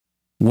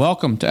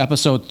Welcome to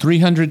episode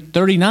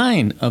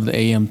 339 of the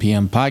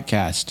AMPM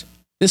podcast.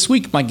 This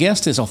week, my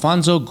guest is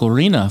Alfonso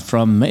Gorena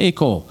from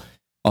Mexico.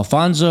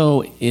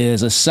 Alfonso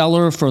is a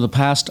seller for the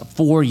past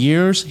 4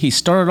 years. He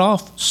started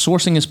off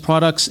sourcing his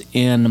products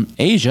in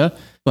Asia,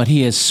 but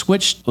he has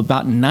switched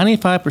about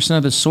 95%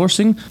 of his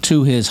sourcing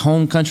to his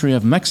home country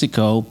of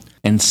Mexico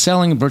and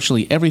selling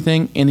virtually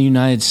everything in the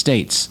United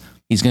States.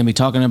 He's going to be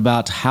talking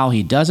about how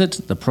he does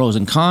it, the pros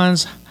and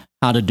cons,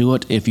 how to do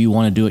it if you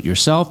want to do it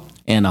yourself,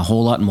 and a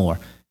whole lot more.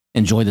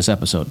 Enjoy this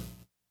episode.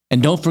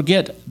 And don't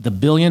forget, the $1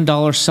 Billion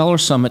Seller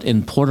Summit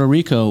in Puerto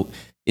Rico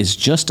is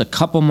just a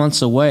couple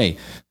months away.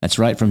 That's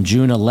right, from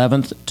June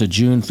 11th to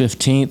June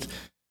 15th.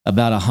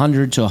 About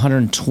 100 to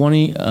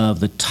 120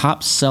 of the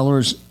top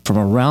sellers from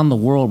around the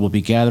world will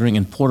be gathering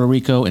in Puerto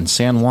Rico, in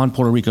San Juan,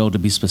 Puerto Rico, to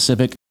be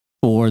specific,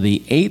 for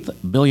the 8th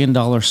 $1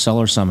 Billion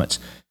Seller Summit.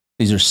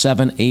 These are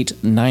 7, 8,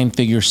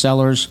 9-figure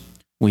sellers.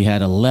 We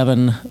had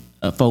 11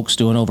 folks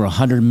doing over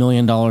 $100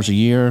 million a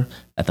year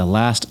at the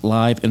last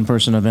live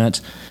in-person event.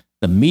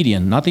 The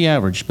median, not the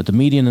average, but the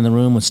median in the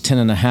room was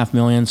 $10.5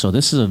 million. So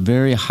this is a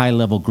very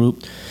high-level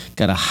group.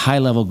 Got a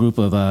high-level group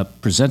of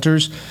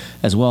presenters,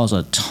 as well as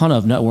a ton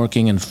of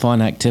networking and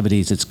fun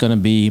activities. It's going to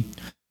be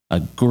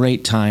a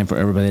great time for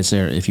everybody that's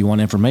there. If you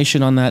want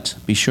information on that,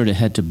 be sure to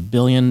head to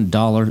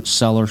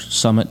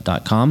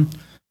billiondollarsellersummit.com,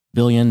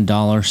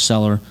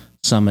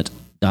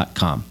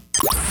 billiondollarsellersummit.com.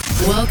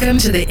 Welcome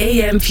to the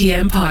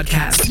AMPM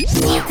podcast.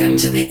 Welcome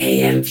to the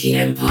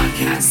AMPM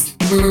podcast,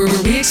 where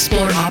we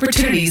explore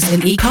opportunities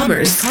in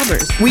e-commerce.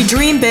 We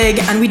dream big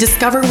and we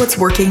discover what's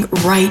working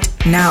right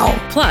now.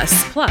 Plus,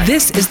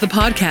 this is the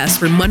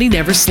podcast where money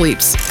never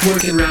sleeps,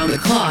 working around the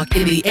clock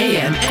in the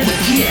AM and the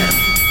PM.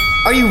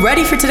 Are you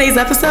ready for today's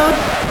episode?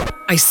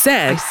 I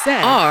said,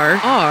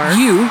 are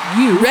you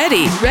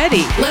ready?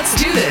 Let's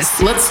do this.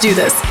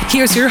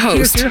 Here's your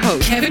host,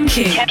 Kevin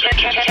King.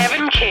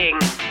 Kevin King.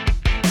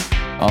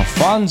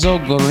 Alfonso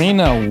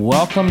Gorena,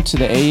 welcome to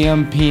the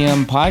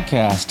AMPM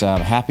podcast.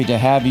 I'm happy to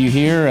have you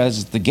here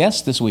as the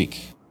guest this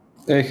week.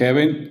 Hey,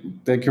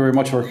 Kevin. Thank you very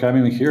much for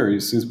having me here.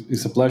 It's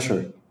a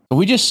pleasure.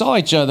 We just saw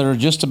each other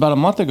just about a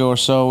month ago or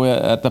so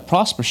at the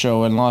Prosper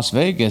Show in Las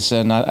Vegas,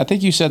 and I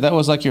think you said that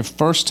was like your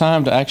first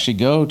time to actually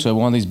go to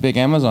one of these big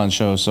Amazon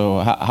shows. So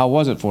how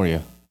was it for you?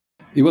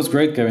 It was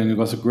great, Kevin. It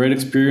was a great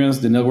experience.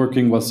 The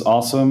networking was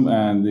awesome,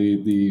 and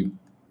the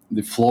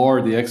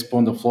floor, the expo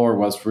on the floor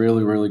was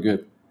really, really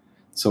good.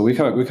 So we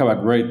have a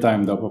great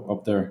time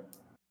up there.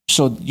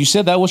 So you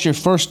said that was your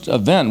first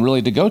event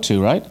really to go to,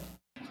 right?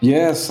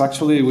 Yes,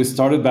 actually we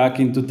started back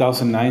in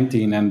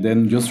 2019, and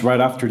then just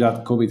right after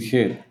that COVID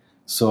hit.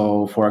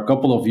 So for a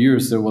couple of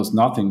years there was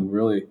nothing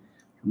really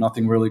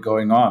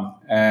going on.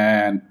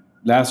 And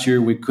last year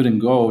we couldn't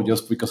go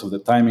just because of the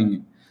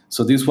timing.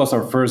 So this was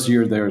our first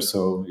year there,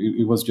 so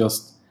it was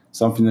just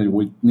something that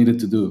we needed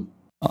to do.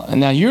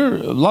 Now,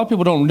 a lot of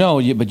people don't know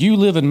you, but you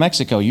live in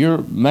Mexico. You're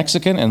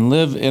Mexican and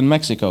live in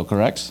Mexico,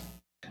 correct?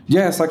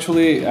 Yes,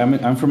 actually,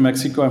 I'm from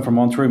Mexico. I'm from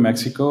Monterrey,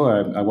 Mexico.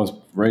 I was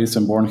raised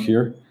and born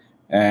here.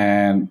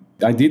 And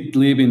I did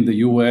live in the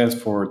U.S.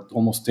 for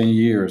almost 10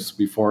 years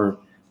before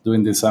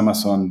doing this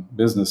Amazon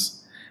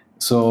business.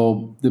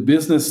 So the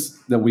business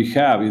that we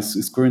have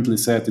is currently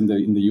set in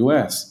the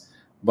U.S.,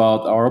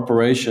 but our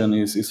operation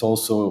is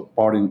also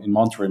part in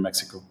Monterrey,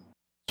 Mexico.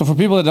 So for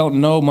people that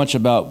don't know much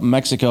about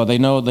Mexico,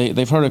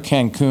 they've heard of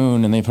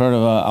Cancun and they've heard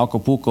of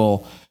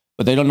Acapulco,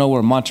 but they don't know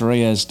where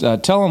Monterrey is.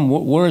 Tell them,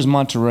 where is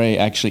Monterrey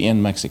actually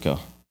in Mexico?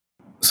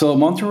 So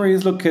Monterrey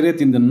is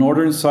located in the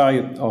northern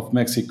side of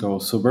Mexico,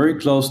 so very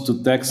close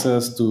to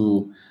Texas,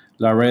 to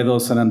Laredo,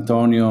 San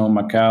Antonio,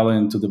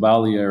 McAllen, to the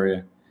Valley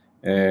area.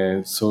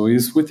 So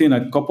it's within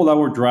a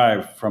couple-hour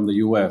drive from the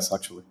U.S.,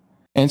 actually.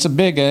 And it's a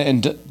big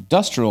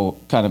industrial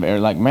kind of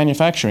area, like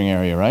manufacturing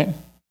area, right?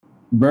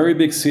 Very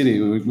big city.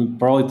 We're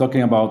probably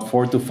talking about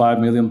 4 to 5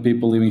 million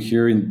people living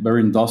here in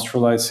very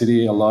industrialized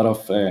city. A lot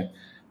of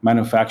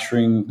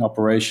manufacturing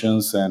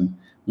operations and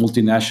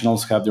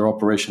multinationals have their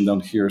operation down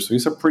here. So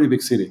it's a pretty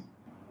big city.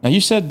 Now you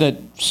said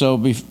that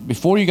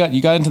before you got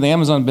into the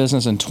Amazon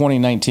business in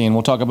 2019.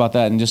 We'll talk about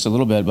that in just a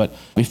little bit. But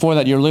before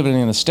that, you're living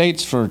in the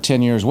States for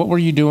 10 years. What were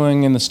you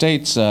doing in the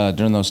States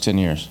during those 10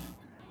 years?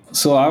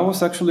 So I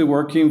was actually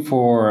working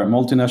for a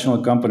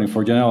multinational company,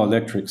 for General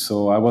Electric.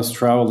 So I was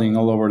traveling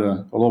all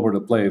over the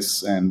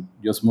place and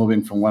just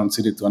moving from one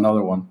city to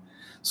another one.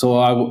 So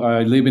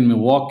I live in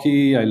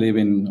Milwaukee, I live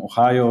in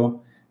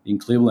Ohio, in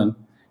Cleveland,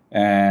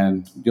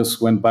 and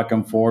just went back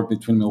and forth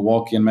between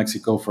Milwaukee and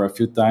Mexico for a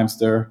few times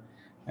there,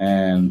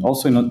 and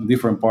also in a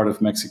different part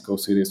of Mexico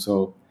City.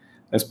 So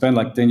I spent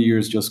like 10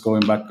 years just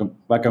going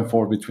back and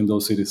forth between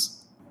those cities.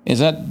 Is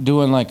that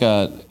doing like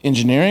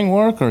engineering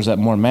work, or is that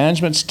more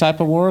management type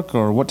of work,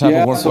 or what type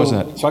of work was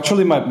that? So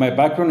actually my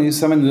background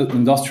is I'm an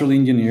industrial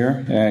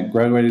engineer.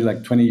 Graduated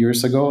like 20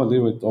 years ago, a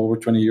little bit over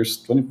 20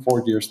 years,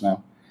 24 years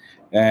now.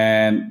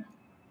 And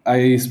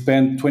I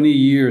spent 20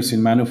 years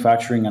in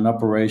manufacturing and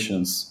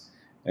operations,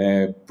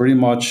 pretty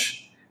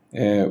much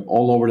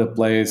all over the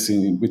place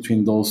in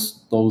between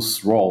those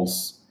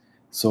roles.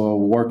 So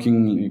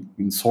working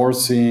in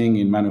sourcing,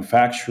 in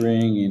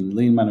manufacturing, in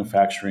lean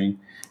manufacturing,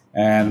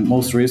 and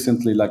most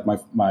recently, like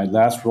my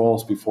last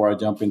roles before I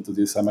jump into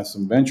this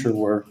Amazon venture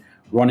were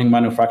running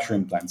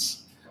manufacturing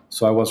plants.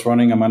 So I was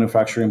running a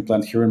manufacturing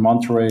plant here in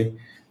Monterrey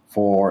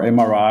for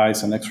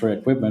MRIs and X-ray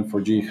equipment for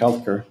GE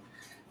Healthcare.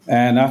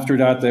 And after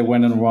that, I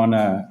went and run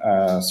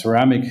a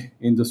ceramic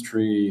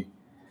industry,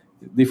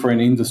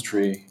 different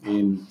industry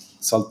in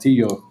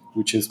Saltillo,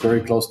 which is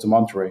very close to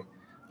Monterrey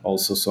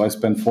also. So I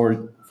spent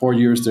four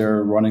years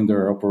there running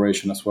their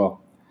operation as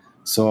well.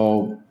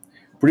 So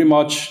pretty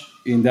much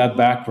in that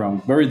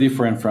background, very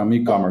different from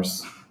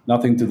e-commerce,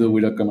 nothing to do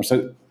with e-commerce.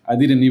 I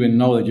didn't even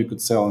know that you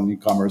could sell on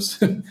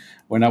e-commerce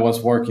when I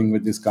was working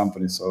with this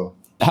company. So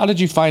How did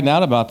you find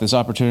out about this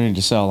opportunity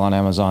to sell on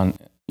Amazon?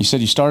 You said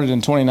you started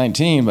in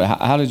 2019, but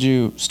how did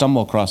you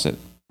stumble across it?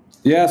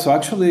 yeah, so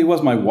actually it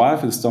was my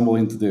wife who stumbled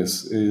into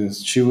this.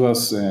 She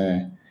was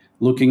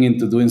looking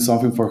into doing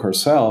something for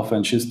herself,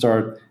 and she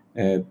started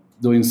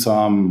doing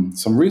some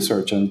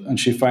research, and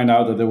she found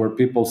out that there were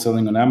people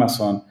selling on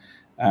Amazon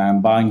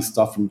and buying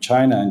stuff from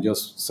China and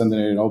just sending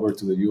it over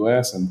to the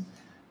US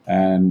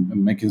and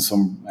making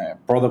some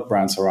product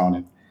brands around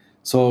it.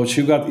 So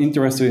she got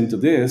interested into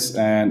this,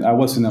 and I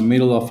was in the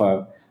middle of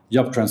a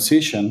job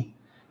transition,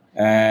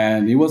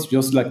 and it was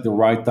just like the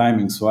right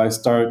timing. So I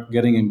started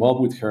getting involved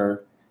with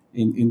her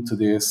into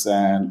this.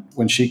 And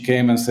when she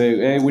came and said,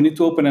 "Hey, we need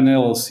to open an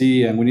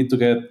LLC and we need to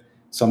get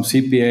some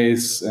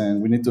CPAs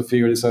and we need to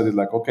figure this out," it's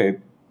like, okay,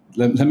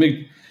 let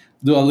me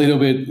do a little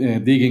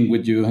bit digging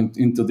with you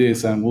into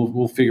this, and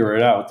we'll figure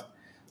it out.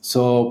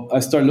 So I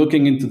started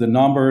looking into the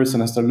numbers,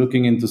 and I started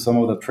looking into some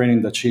of the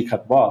training that she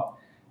had bought,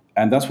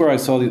 and that's where I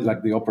saw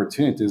the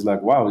opportunities.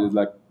 Like, wow, it's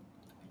like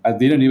I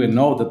didn't even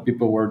know that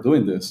people were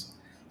doing this.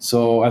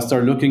 So I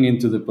started looking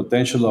into the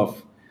potential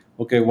of,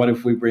 okay, what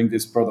if we bring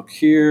this product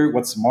here?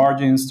 What's the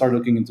margin? Start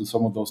looking into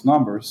some of those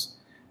numbers.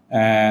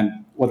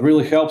 And what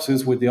really helps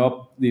is with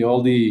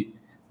all the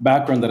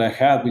background that I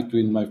had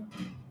between my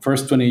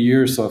first 20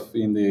 years of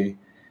in the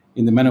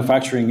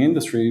manufacturing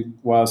industry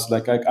was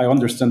like I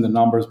understand the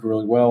numbers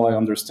really well. I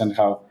understand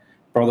how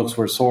products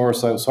were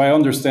sourced. So I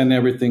understand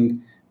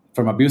everything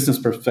from a business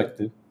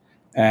perspective.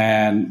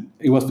 And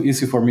it was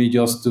easy for me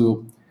just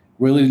to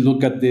really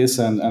look at this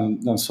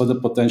and saw the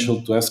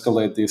potential to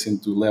escalate this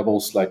into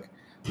levels like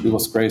it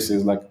was crazy.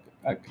 Like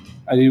I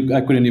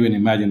couldn't even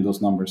imagine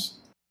those numbers.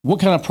 What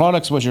kind of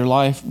products was your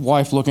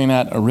wife looking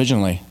at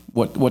originally?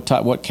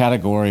 What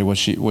category was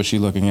she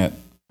looking at?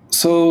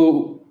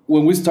 So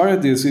when we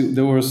started this,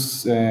 there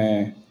was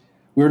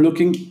we were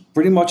looking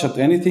pretty much at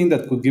anything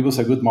that could give us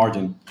a good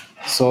margin.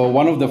 So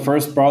one of the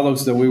first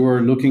products that we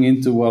were looking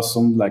into was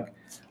some like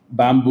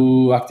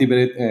bamboo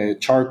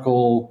activated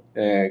charcoal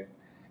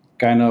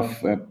kind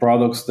of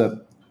products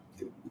that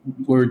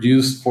were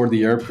used for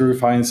the air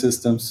purifying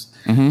systems.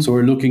 Mm-hmm. So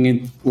we're looking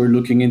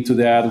into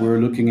that. We're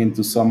looking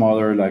into some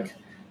other like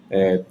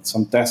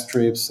some test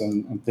strips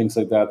and things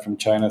like that from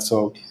China.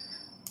 So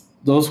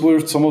those were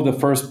some of the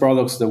first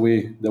products that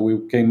we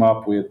came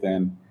up with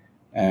and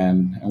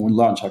we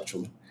launched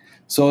actually.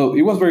 So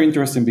it was very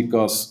interesting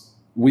because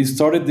we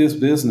started this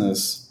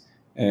business.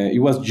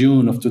 It was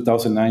June of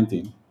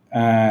 2019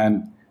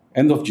 and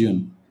end of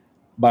June.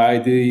 By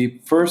the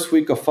first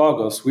week of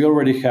August, we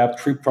already have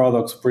 3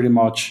 products pretty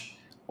much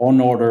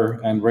on order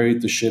and ready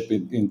to ship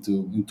it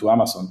into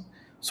Amazon.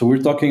 So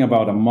we're talking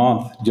about a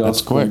month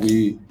just when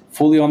we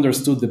fully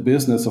understood the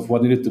business of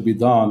what needed to be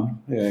done.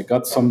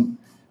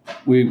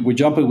 We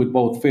jumped in with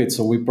both feet.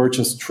 So we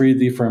purchased 3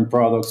 different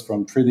products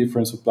from 3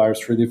 different suppliers,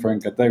 3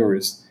 different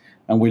categories,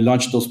 and we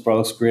launched those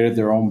products, created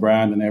their own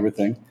brand and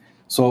everything.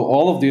 So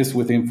all of this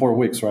within 4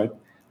 weeks, right?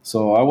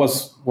 So I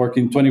was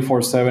working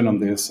 24/7 on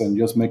this and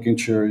just making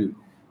sure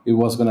it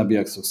was going to be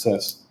a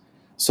success.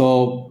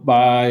 So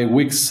by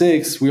week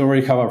 6, we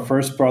already have our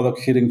first product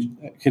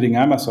hitting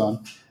Amazon,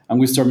 and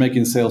we start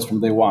making sales from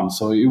day one.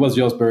 So it was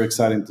just very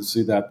exciting to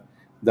see that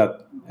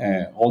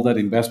all that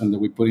investment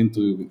that we put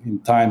into in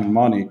time and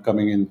money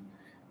coming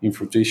in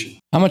fruition.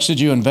 How much did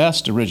you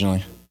invest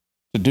originally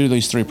to do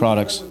these 3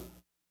 products?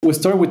 We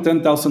started with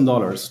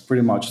 $10,000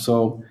 pretty much.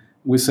 So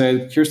we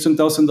said, here's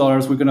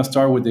 $10,000. We're going to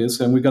start with this,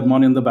 and we got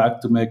money in the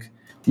back to make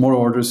more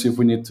orders if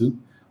we need to.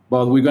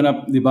 But we're going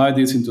to divide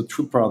this into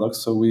 2 products.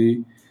 So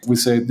we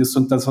say this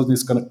 $10,000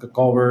 is going to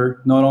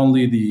cover not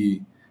only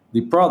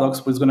the products,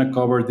 but it's going to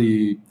cover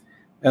the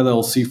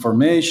LLC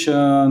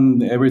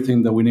formation,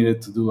 everything that we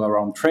needed to do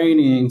around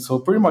training. So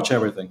pretty much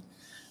everything.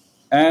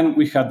 And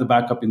we had the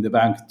backup in the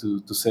bank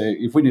to say,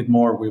 if we need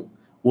more,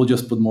 we'll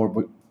just put more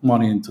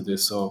money into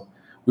this. So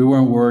we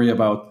weren't worried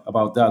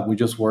about that. We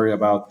just worry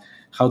about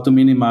how to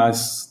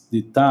minimize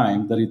the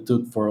time that it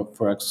took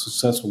for a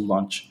successful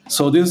launch.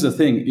 So this is the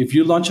thing. If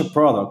you launch a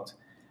product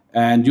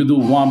and you do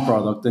one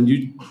product and you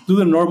do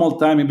the normal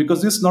timing,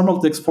 because this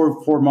normal takes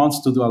four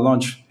months to do a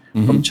launch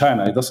from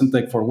China. It doesn't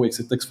take 4 weeks.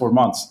 It takes 4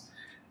 months.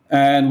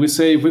 And we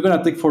say, if we're going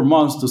to take 4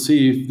 months to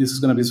see if this is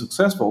going to be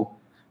successful,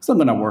 it's not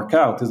going to work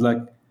out. It's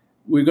like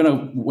we're going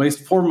to waste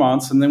 4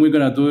 months and then we're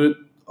going to do it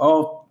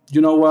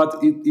you know what,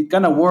 it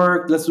kind of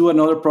worked. Let's do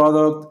another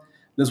product.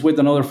 Let's wait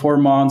another 4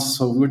 months.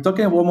 So we're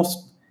talking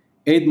almost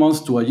 8 months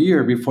to a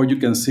year before you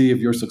can see if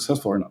you're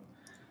successful or not.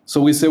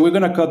 So we say we're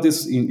going to cut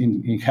this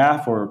in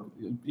half or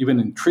even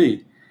in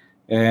three,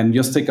 and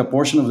just take a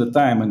portion of the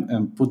time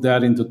and put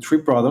that into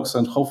three products.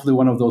 And hopefully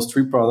one of those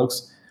three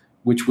products,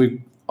 which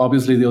we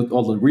obviously did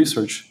all the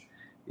research,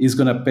 is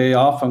going to pay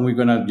off, and we're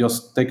going to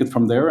just take it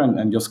from there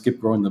and just keep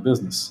growing the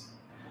business.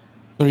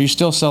 Are you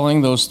still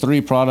selling those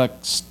three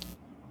products,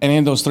 any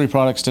of those three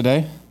products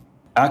today?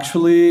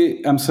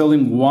 Actually, I'm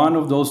selling one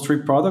of those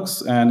three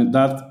products, and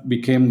that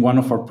became one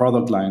of our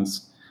product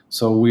lines.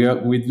 So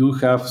we do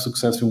have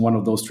success in one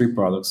of those three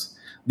products.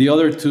 The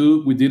other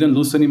two, we didn't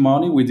lose any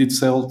money. We did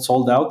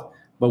sold out,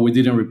 but we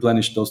didn't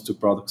replenish those two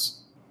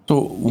products.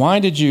 So why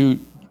did you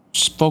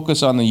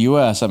focus on the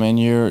U.S.? I mean,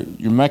 you're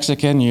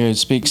Mexican, you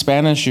speak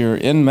Spanish, you're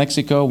in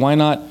Mexico. Why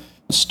not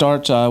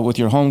start with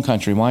your home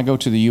country? Why go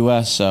to the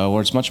U.S.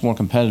 Where it's much more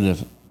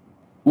competitive?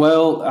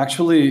 Well,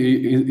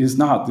 actually, it's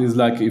not. It's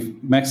like if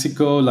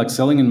Mexico, like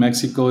selling in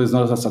Mexico is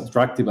not as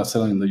attractive as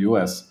selling in the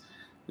US.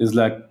 It's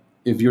like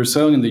if you're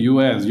selling in the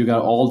US, you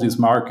got all this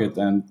market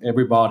and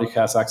everybody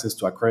has access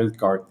to a credit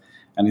card.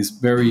 And it's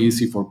very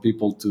easy for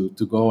people to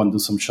go and do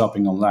some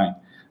shopping online.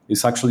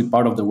 It's actually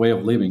part of the way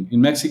of living.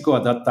 In Mexico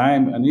at that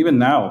time, and even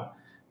now,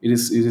 it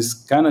is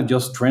kind of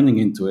just trending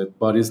into it,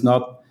 but it's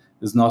not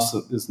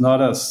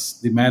as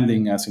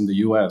demanding as in the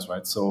US,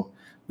 right? So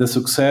the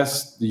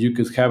success that you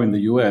could have in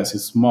the US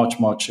is much,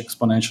 much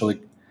exponentially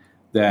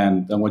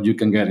than what you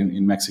can get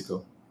in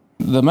Mexico.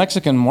 The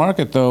Mexican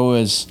market, though,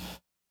 is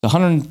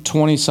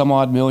 120 some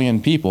odd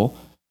million people.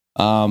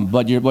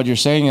 But what you're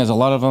saying is a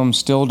lot of them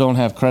still don't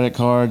have credit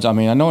cards. I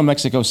mean, I know in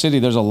Mexico City,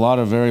 there's a lot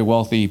of very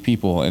wealthy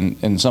people, and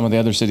in some of the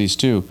other cities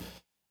too.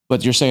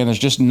 But you're saying there's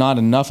just not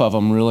enough of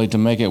them really to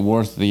make it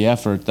worth the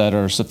effort, that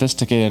are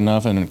sophisticated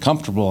enough and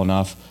comfortable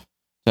enough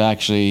to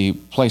actually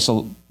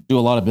do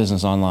a lot of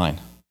business online.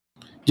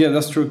 Yeah,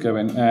 that's true,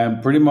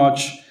 Kevin. Pretty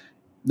much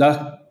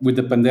that with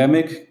the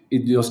pandemic,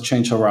 it just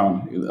changed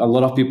around. A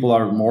lot of people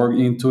are more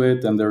into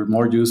it and they're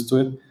more used to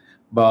it,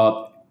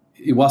 but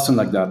it wasn't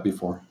like that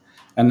before.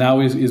 And now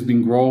it's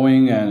been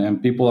growing,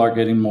 and people are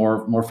getting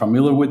more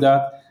familiar with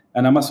that.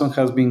 And Amazon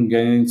has been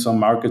gaining some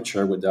market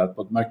share with that.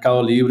 But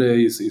Mercado Libre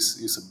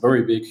is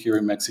very big here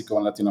in Mexico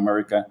and Latin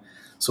America.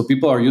 So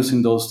people are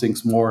using those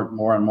things more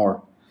and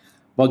more.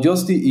 But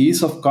just the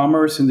ease of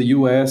commerce in the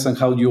US and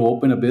how you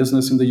open a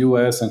business in the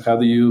US and how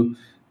do you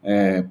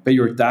pay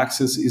your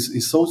taxes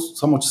is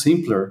so much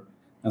simpler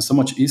and so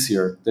much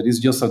easier that it's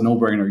just a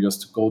no-brainer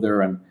just to go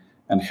there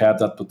and have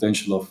that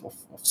potential of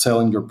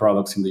selling your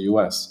products in the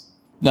US.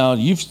 Now,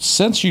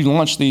 since you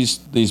launched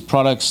these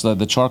products,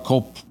 the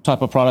charcoal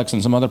type of products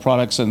and some other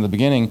products in the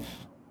beginning,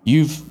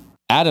 you've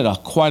added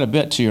quite a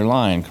bit to your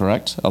line,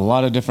 correct? A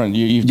lot of different.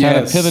 You've kind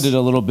of pivoted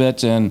a little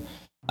bit, and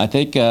I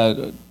think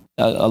a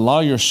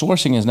lot of your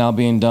sourcing is now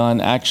being done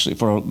actually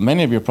for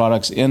many of your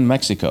products in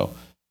Mexico.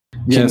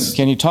 Yes.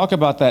 Can you talk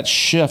about that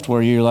shift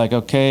where you're like,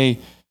 okay,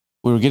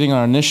 we were getting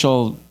our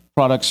initial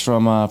products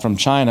from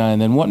China,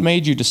 and then what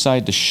made you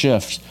decide to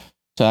shift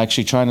to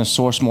actually trying to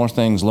source more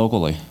things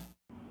locally?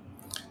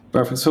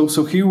 Perfect.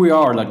 So here we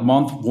are, like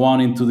month one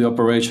into the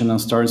operation,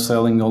 and started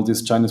selling all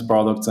these Chinese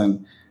products,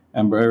 and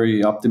I'm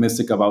very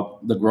optimistic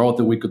about the growth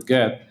that we could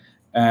get.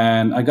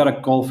 And I got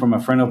a call from a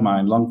friend of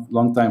mine,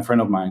 long time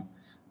friend of mine,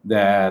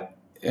 that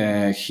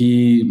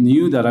he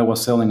knew that I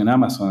was selling on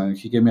Amazon, and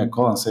he gave me a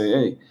call and say,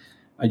 "Hey,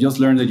 I just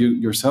learned that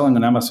you're selling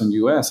on Amazon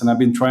US, and I've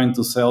been trying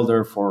to sell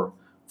there for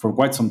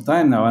quite some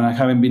time now, and I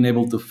haven't been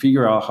able to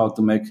figure out how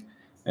to make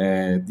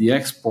the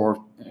export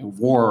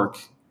work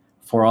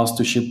for us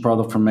to ship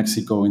product from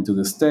Mexico into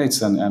the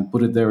States and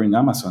put it there in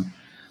Amazon."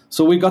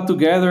 So we got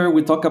together,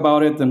 we talked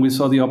about it, and we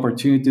saw the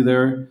opportunity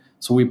there.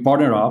 So we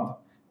partnered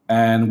up,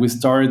 and we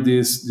started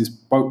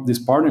this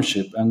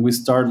partnership, and we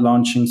started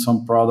launching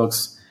some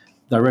products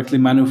directly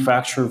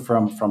manufactured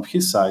from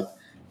his side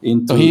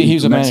into. So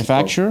he's into a Mexico.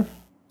 manufacturer?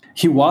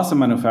 He was a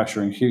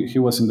manufacturer. He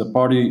was in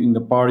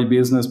the party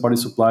business, party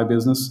supply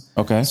business.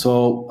 Okay.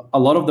 So a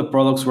lot of the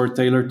products were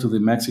tailored to the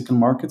Mexican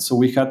market. So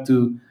we had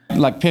to,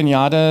 like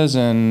piñatas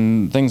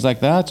and things like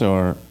that,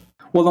 or?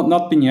 well,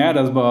 not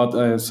piñatas,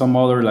 but some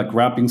other like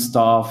wrapping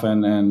stuff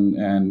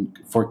and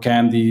for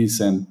candies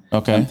and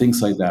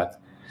things like that.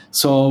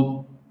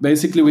 So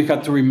basically, we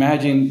had to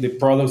reimagine the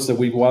products that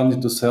we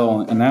wanted to sell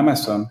on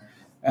Amazon,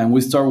 and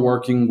we start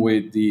working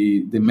with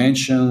the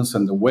dimensions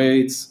and the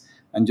weights,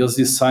 and just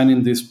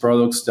designing these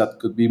products that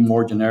could be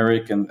more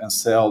generic and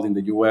sell in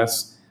the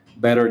US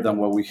better than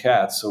what we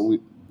had. So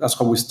that's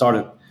how we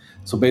started.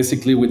 So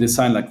basically, we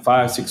designed like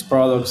 5-6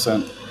 products,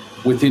 and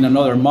within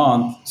another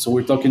month, so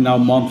we're talking now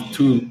month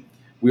 2,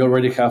 we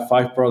already have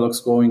 5 products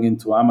going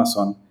into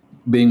Amazon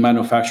being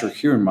manufactured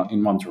here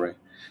in Monterrey.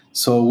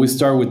 So we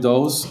start with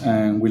those,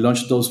 and we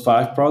launched those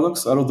 5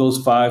 products. Out of those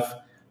 5,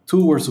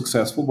 2 were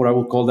successful, but I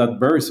would call that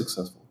very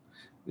successful.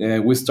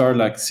 We started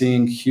like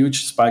seeing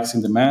huge spikes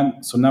in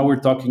demand. So now we're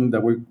talking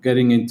that we're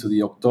getting into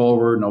the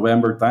October,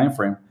 November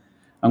timeframe,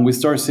 and we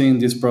start seeing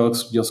these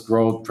products just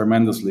grow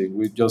tremendously.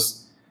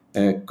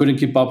 couldn't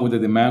keep up with the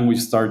demand. We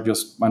started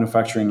just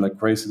manufacturing like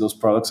crazy those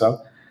products out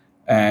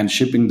and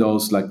shipping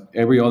those like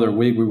every other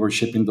week. We were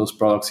shipping those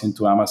products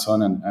into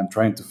Amazon and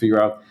trying to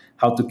figure out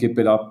how to keep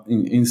it up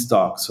in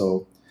stock.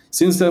 So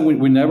since then,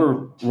 we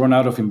never run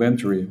out of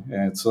inventory,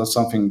 and so that's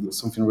something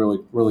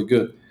really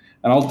good.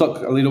 And I'll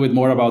talk a little bit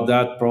more about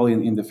that probably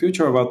in the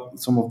future about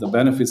some of the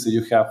benefits that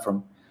you have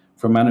from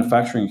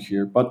manufacturing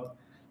here. But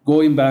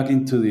going back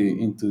into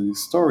the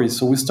story,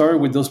 so we started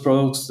with those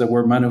products that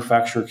were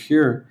manufactured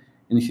here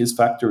in his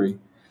factory.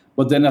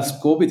 But then as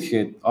COVID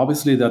hit,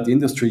 obviously that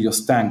industry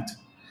just tanked.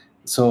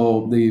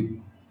 So the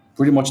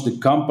pretty much the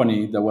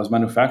company that was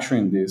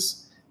manufacturing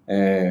this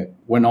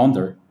went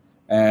under,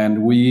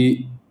 and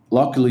we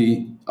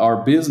luckily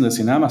our business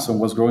in Amazon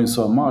was growing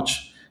so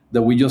much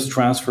that we just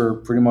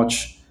transferred pretty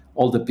much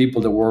all the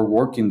people that were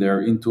working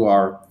there into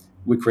our.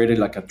 We created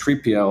like a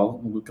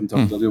 3PL. We can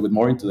talk a little bit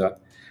more into that,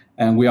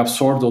 and we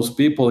absorbed those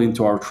people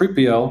into our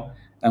 3PL,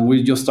 and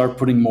we just start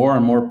putting more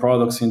and more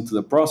products into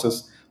the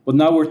process. But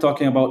now we're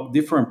talking about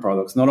different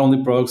products, not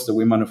only products that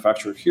we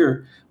manufacture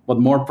here, but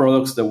more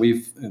products that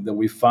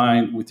we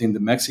find within the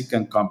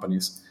Mexican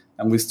companies,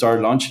 and we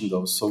start launching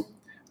those. So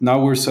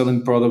now we're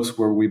selling products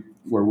where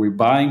we're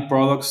buying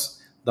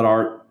products that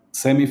are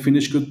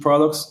semi-finished good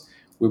products.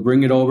 We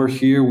bring it over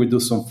here. We do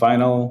some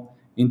final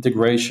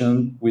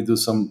integration. We do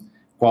some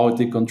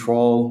quality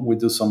control. We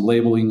do some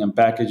labeling and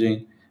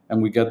packaging,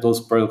 and we get those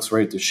products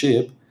ready to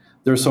ship.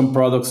 There are some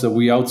products that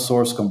we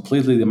outsource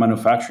completely the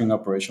manufacturing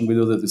operation. We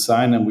do the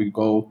design and we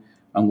go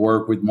and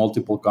work with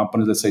multiple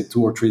companies, let's say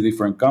 2 or 3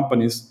 different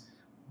companies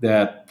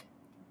that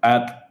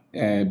add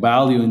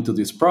value into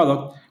this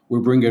product. We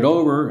bring it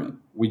over,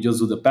 we just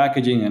do the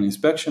packaging and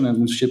inspection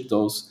and we ship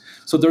those.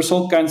 So there's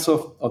all kinds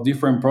of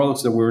different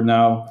products that we're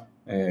now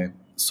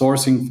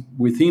sourcing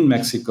within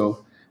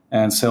Mexico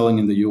and selling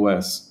in the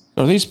US.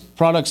 So are these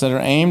products that are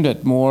aimed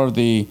at more of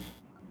the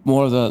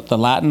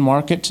Latin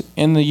market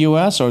in the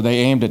U.S., or are they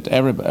aimed at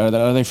everybody?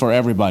 Are they for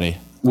everybody?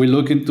 We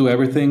look into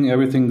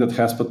everything that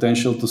has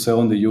potential to sell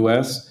in the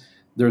U.S.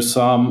 There's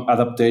some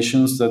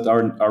adaptations that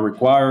are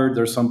required.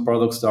 There's some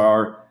products that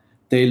are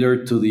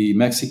tailored to the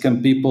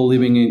Mexican people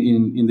living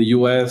in the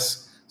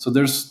U.S. So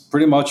there's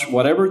pretty much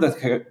whatever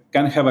that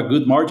can have a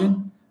good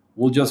margin.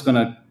 We're just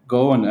gonna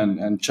go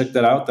and check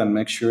that out and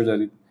make sure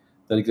that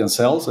it can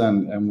sell.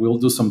 And we'll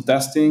do some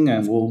testing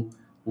and we'll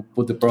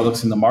put the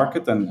products in the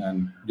market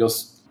and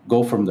just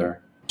go from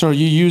there. So are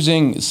you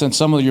using, since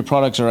some of your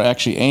products are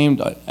actually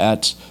aimed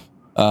at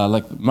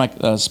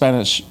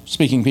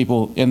Spanish-speaking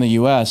people in the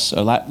U.S.,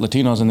 or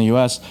Latinos in the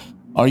U.S.,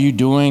 are you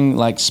doing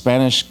like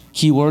Spanish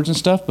keywords and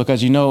stuff?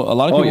 Because a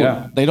lot of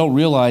people, they don't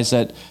realize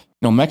that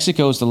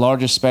Mexico is the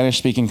largest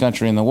Spanish-speaking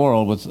country in the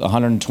world with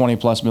 120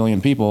 plus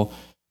million people,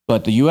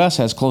 but the U.S.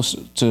 has close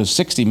to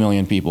 60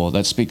 million people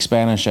that speak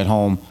Spanish at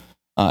home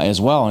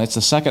as well, and it's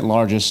the second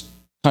largest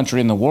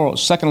country in the world,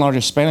 second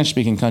largest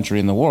Spanish-speaking country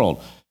in the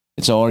world.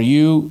 And so are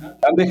you...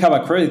 And they have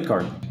a credit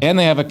card. And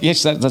they have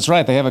yes, that's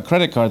right. They have a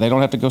credit card. They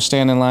don't have to go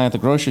stand in line at the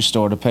grocery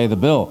store to pay the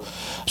bill.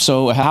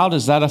 So how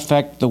does that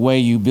affect the way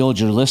you build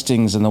your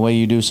listings and the way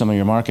you do some of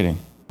your marketing?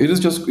 It is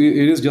just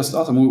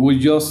awesome. We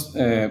just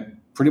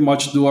pretty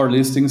much do our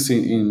listings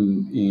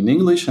in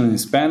English and in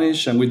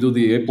Spanish, and we do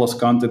the A+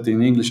 content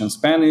in English and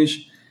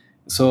Spanish.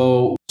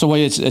 So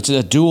wait, it's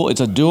a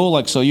dual,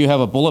 like, so you have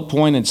a bullet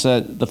point and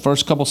said the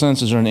first couple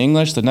sentences are in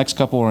English, the next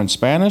couple are in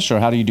Spanish, or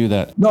how do you do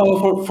that?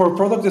 No, for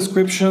product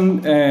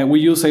description,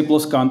 we use A+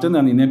 content,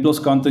 and in A+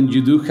 content,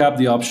 you do have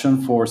the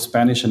option for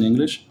Spanish and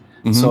English.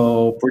 Mm-hmm.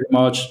 So pretty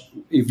much,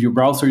 if your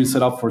browser is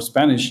set up for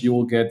Spanish, you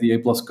will get the A+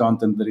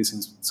 content that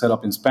is set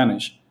up in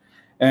Spanish.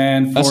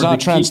 And for that's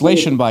not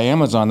translation by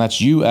Amazon,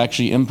 that's you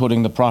actually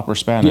inputting the proper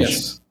Spanish.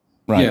 Yes.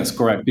 Right. Yes,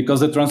 correct. Because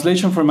the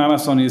translation from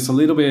Amazon is a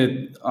little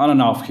bit on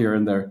and off here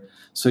and there.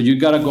 So you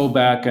got to go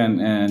back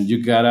and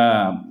you got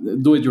to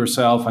do it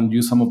yourself and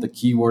use some of the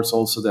keywords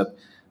also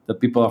that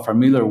people are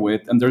familiar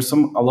with. And there's a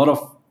lot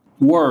of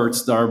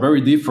words that are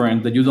very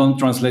different that you don't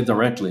translate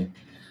directly.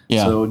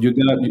 Yeah. So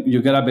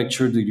you gotta make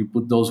sure that you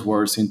put those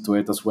words into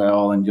it as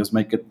well and just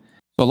make it.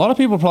 So a lot of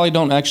people probably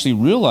don't actually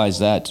realize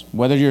that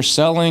whether you're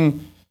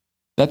selling,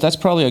 that's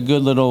probably a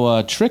good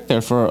little trick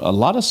there for a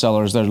lot of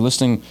sellers that are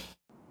listening.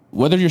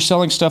 Whether you're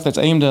selling stuff that's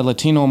aimed at a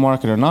Latino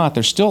market or not,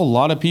 there's still a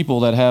lot of people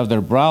that have their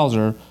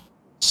browser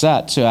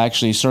set to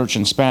actually search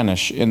in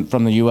Spanish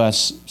from the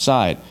U.S.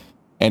 side.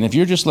 And if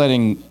you're just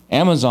letting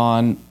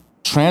Amazon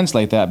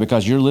translate that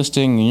because your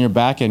listing in your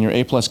backend, your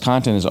A+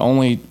 content is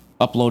only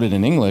uploaded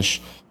in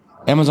English,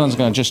 Amazon's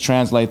going to just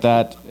translate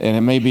that, and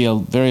it may be a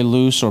very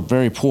loose or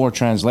very poor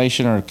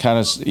translation or kind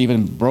of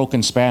even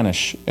broken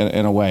Spanish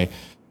in a way.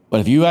 But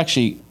if you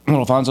actually, what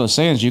Alfonso is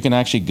saying is you can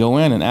actually go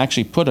in and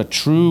actually put a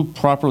true,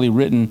 properly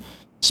written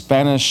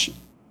Spanish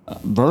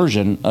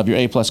version of your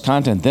A+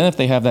 content. Then if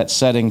they have that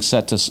setting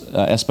set to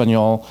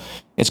Espanol,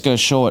 it's going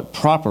to show it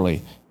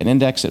properly and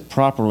index it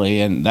properly.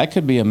 And that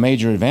could be a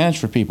major advantage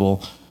for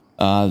people.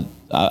 I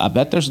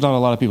bet there's not a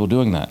lot of people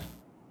doing that.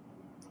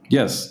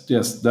 Yes,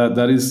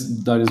 that is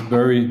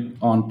very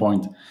on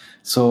point.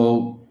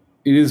 So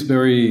it is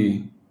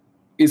very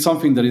it's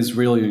something that is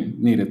really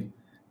needed.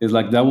 It's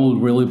like that will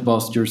really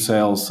boost your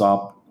sales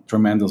up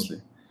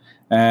tremendously.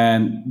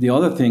 And the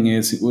other thing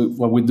is,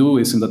 what we do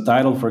is in the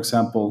title, for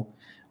example,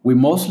 we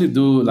mostly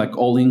do like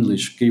all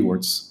English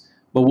keywords,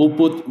 but we'll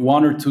put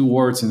one or two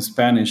words in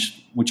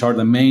Spanish, which are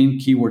the main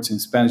keywords in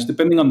Spanish,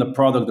 depending on the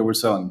product that we're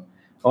selling.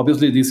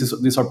 Obviously,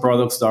 these are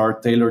products that are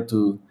tailored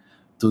to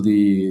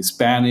the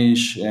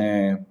Spanish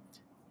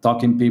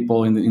talking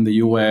people in the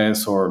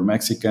US or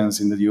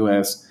Mexicans in the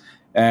US.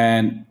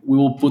 And we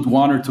will put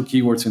one or two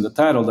keywords in the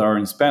title that are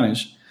in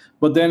Spanish.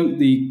 But then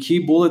the key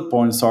bullet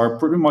points are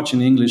pretty much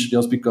in English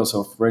just because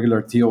of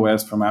regular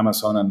TOS from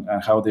Amazon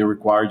and how they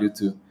require you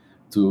to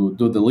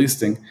do the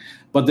listing.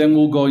 But then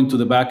we'll go into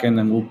the back end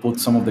and we'll put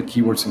some of the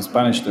keywords in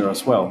Spanish there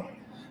as well.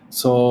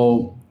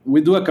 So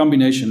we do a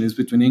combination. It's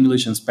between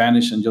English and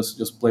Spanish, and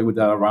just play with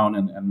that around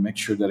and make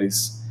sure that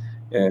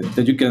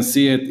that you can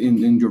see it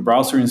in your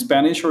browser in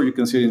Spanish, or you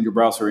can see it in your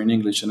browser in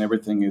English, and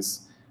everything is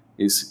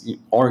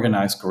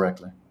organized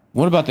correctly.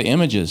 What about the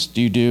images?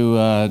 Do you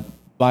do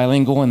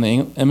bilingual in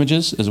the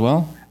images as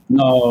well?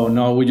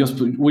 No, we just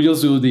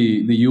do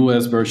the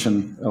US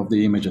version of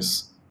the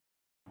images.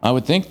 I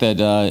would think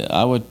that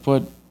I would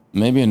put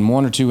maybe in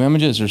one or two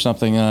images or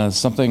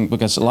something,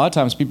 because a lot of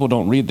times people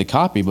don't read the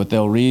copy, but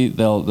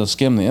they'll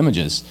skim the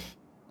images.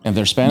 If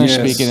they're Spanish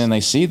speaking and they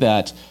see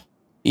that,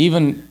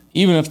 even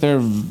if they're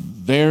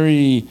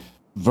very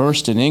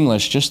versed in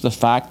English, just the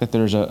fact that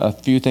there's a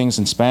few things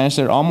in Spanish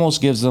there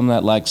almost gives them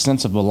that like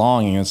sense of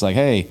belonging. It's like,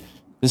 hey,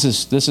 this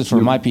is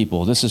for my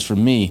people. This is for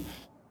me.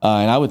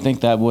 And I would think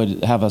that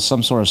would have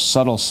some sort of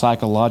subtle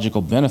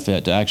psychological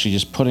benefit to actually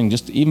just putting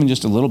just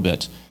a little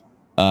bit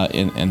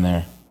in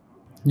there.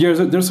 Yeah,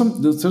 there's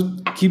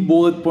some key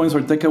bullet points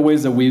or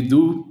takeaways that we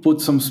do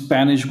put some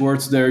Spanish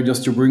words there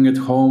just to bring it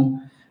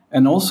home.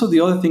 And also the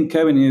other thing,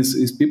 Kevin,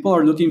 is people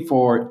are looking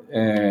for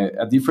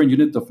a different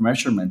unit of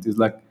measurement. It's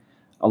like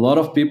a lot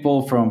of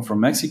people from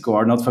Mexico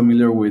are not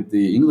familiar with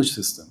the English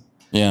system.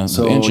 Yeah,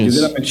 so you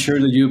gotta make sure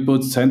that you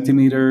put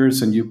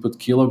centimeters and you put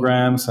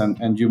kilograms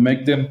and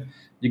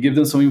you give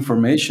them some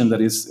information that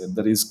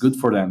is good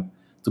for them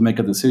to make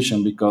a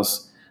decision,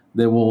 because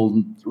they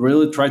will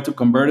really try to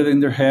convert it in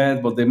their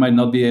head, but they might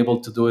not be able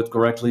to do it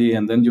correctly,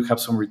 and then you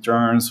have some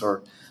returns,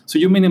 so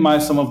you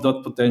minimize some of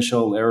that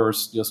potential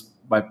errors just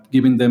by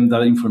giving them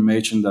that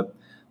information that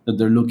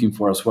they're looking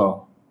for as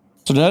well.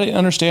 So did I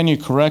understand you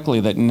correctly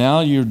that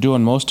now you're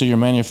doing most of your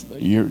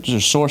you're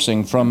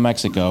sourcing from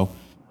Mexico,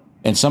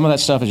 and some of that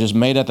stuff is just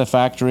made at the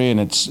factory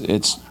and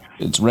it's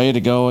ready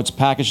to go, it's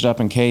packaged up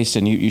and cased,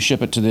 and you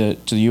ship it to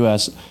the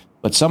US.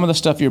 But some of the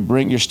stuff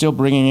you're still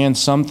bringing in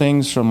some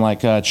things from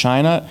like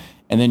China,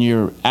 and then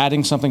you're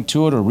adding something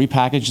to it or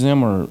repackage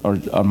them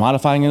or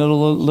modifying it a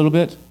little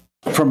bit?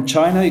 From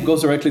China, it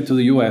goes directly to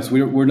the US.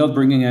 We're not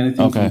bringing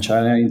anything from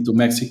China into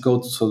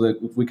Mexico so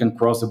that we can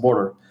cross the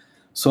border.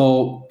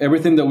 So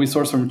everything that we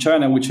source from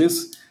China, which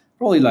is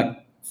probably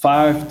like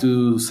 5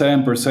 to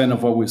 7%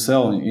 of what we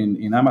sell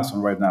in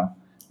Amazon right now,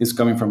 is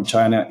coming from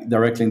China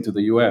directly into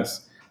the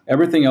US.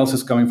 Everything else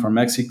is coming from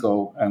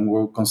Mexico, and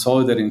we're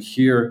consolidating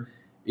here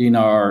in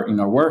our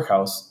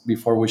warehouse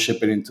before we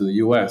ship it into the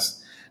US.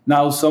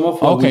 Now, some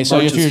of what so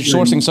if you're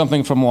sourcing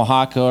something from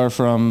Oaxaca or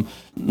from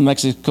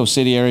Mexico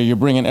City area, you're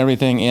bringing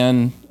everything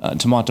in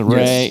to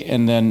Monterrey,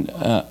 and then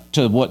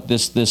to what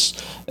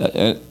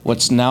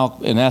what's now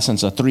in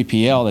essence a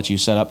 3PL that you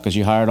set up because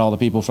you hired all the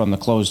people from the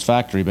closed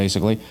factory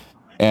basically,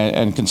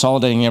 and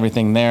consolidating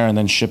everything there and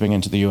then shipping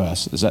into the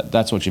U.S.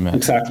 That's what you meant?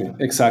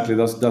 Exactly.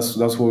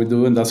 That's what we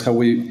do, and that's how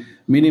we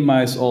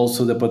minimize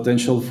also the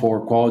potential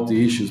for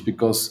quality issues,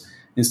 because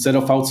instead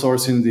of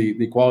outsourcing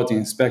the quality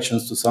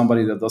inspections to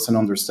somebody that doesn't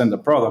understand the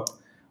product,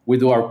 we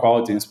do our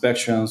quality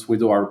inspections, we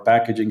do our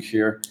packaging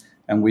here,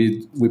 and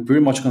we pretty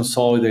much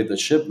consolidate the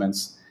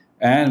shipments.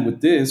 And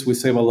with this, we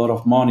save a lot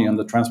of money on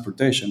the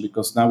transportation,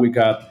 because now we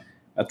got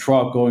a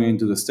truck going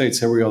into the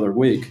States every other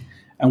week,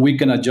 and we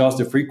can adjust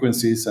the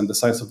frequencies and the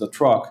size of the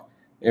truck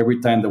every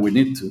time that we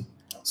need to.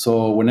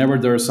 So whenever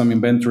there are some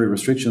inventory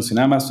restrictions in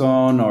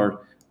Amazon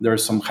or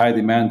there's some high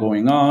demand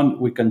going on,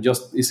 we can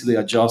just easily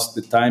adjust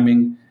the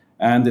timing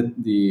and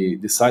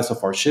the size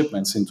of our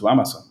shipments into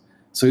Amazon.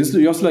 So it's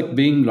just like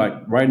being like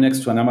right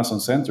next to an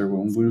Amazon center.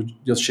 When we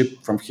just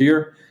ship from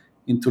here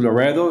into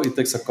Laredo, it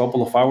takes a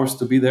couple of hours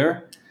to be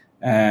there.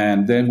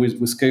 And then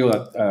we scale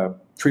a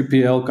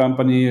 3PL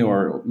company,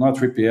 or not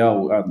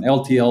 3PL, an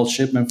LTL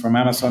shipment from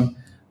Amazon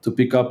to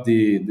pick up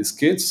the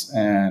skids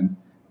and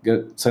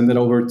send it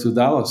over to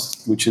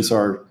Dallas, which is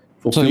our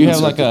So you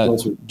have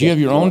do you have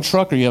your own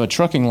truck, or you have a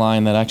trucking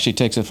line that actually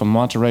takes it from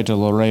Monterrey to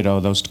Laredo,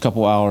 those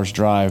couple hours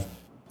drive?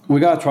 We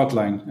got a truck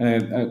line.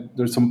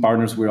 There's some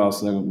partners with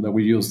us that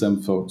we use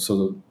them so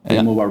that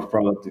they move our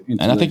product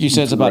into. And I think you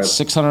said it's about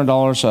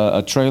 $600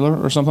 a trailer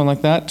or something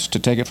like that to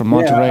take it from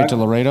Monterrey to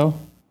Laredo.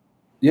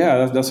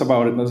 Yeah, that's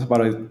about it.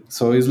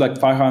 So it's like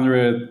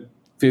 $550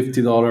 to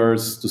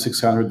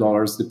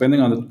 $600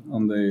 depending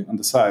on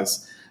the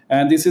size.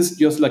 And this is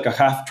just like a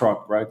half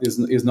truck, right?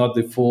 It's not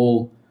the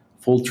full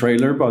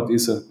trailer, but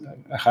it's a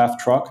half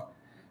truck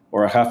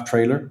or a half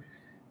trailer.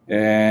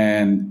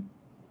 And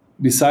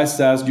Besides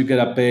that, you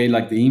gotta pay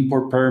like the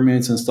import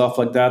permits and stuff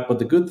like that. But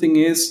the good thing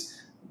is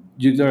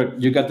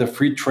you got the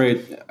free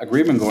trade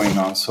agreement going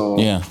on. So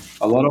Yeah.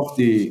 a lot of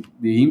the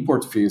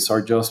import fees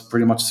are just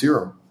pretty much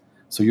zero.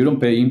 So you don't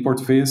pay import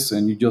fees,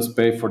 and you just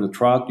pay for the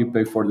truck. You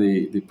pay for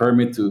the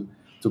permit to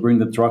bring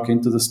the truck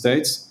into the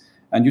states.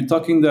 And you're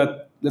talking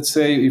that, let's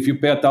say if you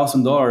pay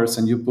 $1,000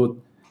 and you put,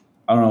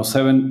 I don't know,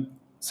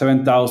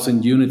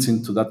 7,000 units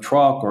into that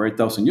truck, or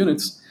 8,000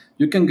 units,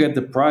 you can get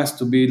the price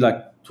to be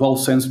like 12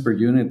 cents per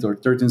unit or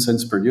 13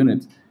 cents per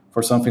unit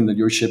for something that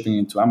you're shipping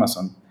into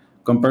Amazon,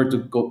 compared to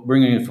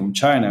bringing it from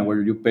China,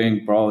 where you're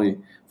paying probably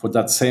for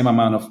that same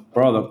amount of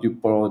product, you're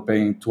probably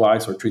paying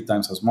twice or three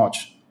times as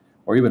much,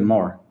 or even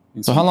more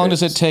in So some how long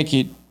does it cases. take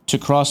you to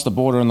cross the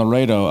border in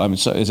Laredo? I mean,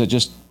 so is it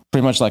just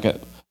pretty much like a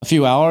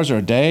few hours or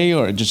a day,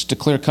 or just to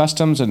clear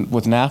customs and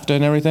with NAFTA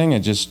and everything,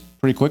 and just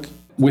pretty quick?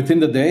 Within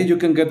the day, you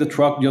can get the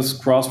truck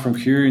just cross from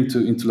here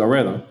into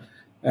Laredo,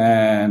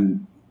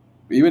 and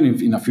even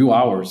in a few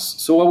hours.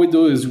 So what we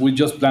do is we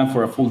just plan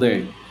for a full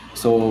day.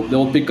 So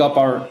they'll pick up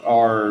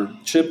our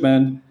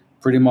shipment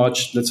pretty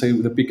much. Let's say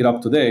they pick it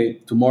up today.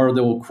 Tomorrow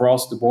they will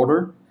cross the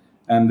border,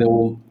 and they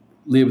will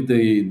leave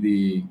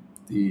the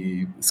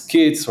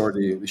skids or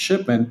the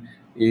shipment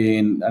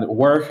in a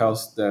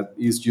warehouse that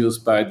is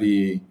used by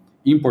the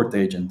import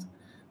agent.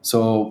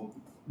 So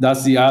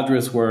that's the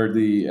address where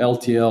the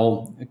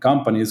LTL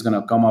company is going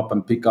to come up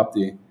and pick up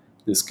the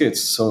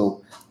skids.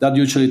 So that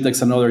usually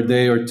takes another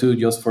day or two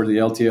just for the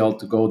LTL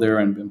to go there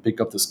and pick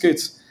up the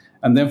skids.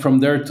 And then from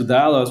there to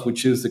Dallas,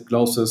 which is the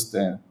closest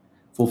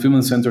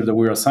fulfillment center that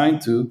we're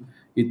assigned to,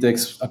 it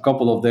takes a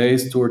couple of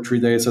days, 2 or 3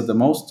 days at the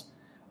most.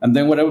 And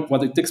then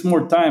what it takes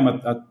more time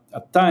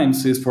at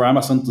times is for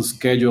Amazon to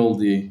schedule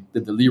the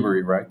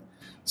delivery, right?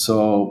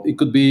 So it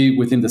could be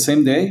within the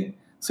same day.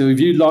 So if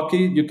you're lucky,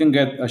 you can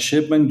get a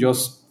shipment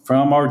just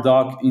from our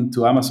dock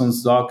into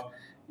Amazon's dock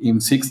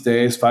in 6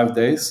 days, 5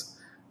 days,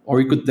 or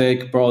it could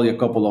take probably a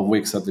couple of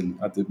weeks at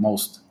the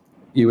most,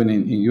 even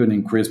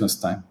in Christmas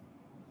time.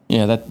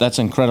 Yeah, that's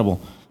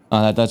incredible.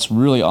 That's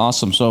really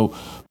awesome. So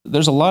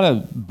there's a lot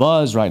of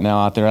buzz right now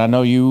out there. I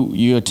know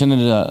you attended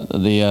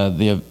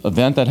the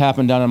event that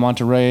happened down in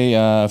Monterrey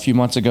a few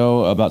months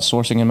ago about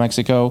sourcing in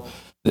Mexico,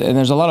 and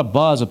there's a lot of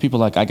buzz of people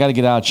like, I got to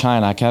get out of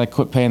China. I got to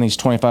quit paying these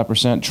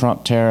 25%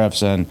 Trump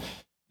tariffs, and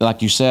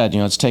like you said,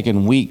 it's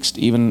taken weeks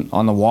even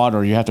on the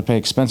water. You have to pay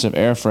expensive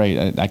air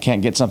freight. I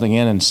can't get something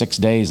in 6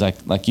 days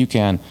like you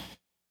can,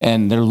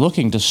 and they're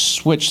looking to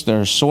switch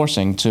their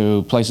sourcing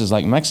to places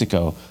like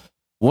Mexico.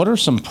 What are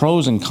some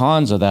pros and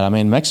cons of that? I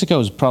mean,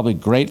 Mexico is probably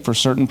great for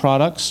certain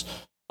products.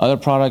 Other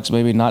products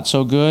maybe not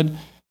so good.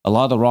 A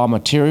lot of the raw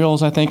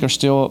materials, I think, are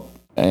still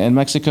in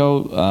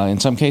Mexico. In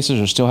some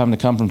cases, are still having to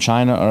come from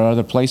China or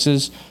other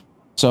places.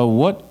 So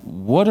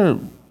what are,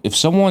 if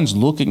someone's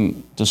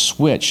looking to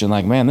switch and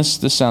like, man,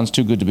 this sounds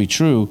too good to be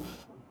true,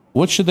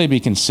 what should they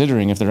be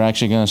considering if they're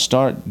actually going to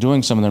start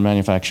doing some of their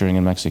manufacturing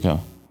in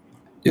Mexico?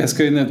 Yes,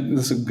 Kevin,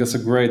 that's a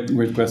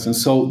great question.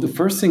 So the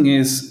first thing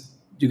is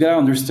you got to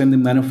understand the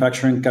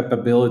manufacturing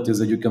capabilities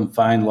that you can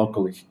find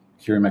locally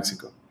here in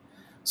Mexico.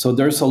 So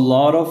there's a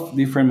lot of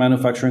different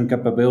manufacturing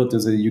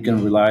capabilities that you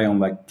can rely on,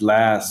 like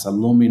glass,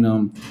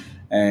 aluminum,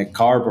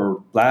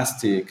 cardboard,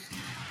 plastic,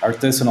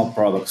 artisanal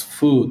products,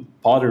 food,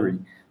 pottery.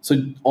 So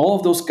all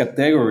of those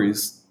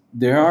categories,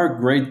 there are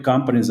great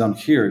companies down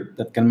here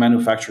that can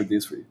manufacture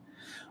this for you.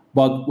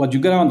 But what you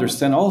gotta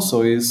understand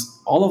also is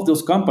all of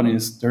those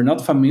companies, they're not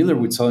familiar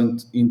with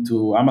selling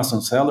into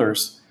Amazon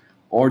sellers,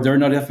 or they're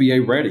not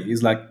FBA ready.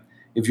 It's like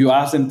if you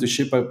ask them to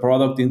ship a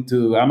product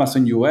into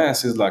Amazon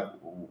US, it's like,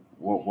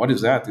 what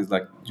is that? It's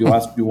like you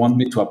want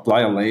me to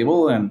apply a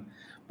label,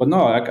 but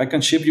no, I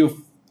can ship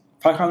you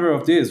 500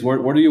 of these.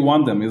 Where do you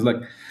want them? It's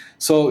like,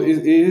 so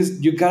it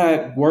is, you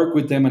gotta work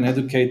with them and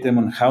educate them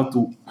on how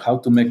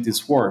to make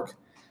this work.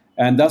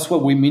 And that's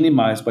what we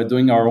minimize by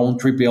doing our own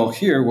 3PL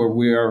here, where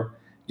we are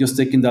just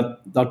taking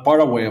that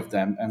part away of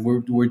them, and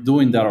we're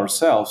doing that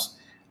ourselves.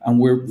 And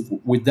we're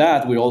with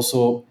that, we're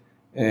also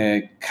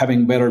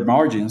having better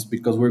margins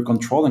because we're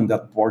controlling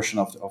that portion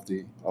of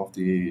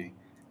the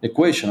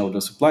equation of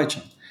the supply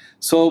chain.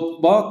 So,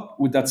 but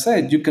with that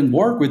said, you can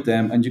work with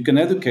them and you can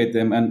educate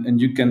them, and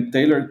you can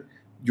tailor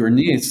your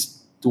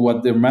needs to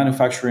what their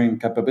manufacturing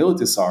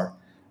capabilities are,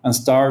 and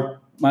start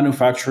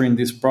manufacturing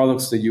these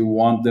products that you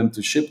want them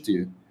to ship to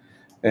you.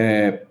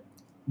 Uh,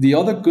 the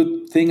other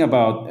good thing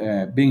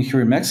about being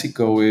here in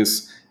Mexico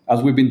is,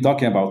 as we've been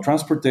talking about,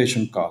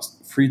 transportation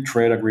costs, free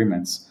trade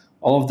agreements,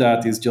 all of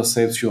that is just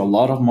saves you a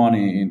lot of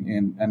money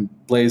and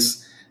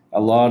plays a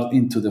lot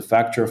into the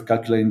factor of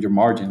calculating your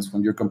margins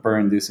when you're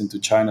comparing this into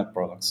China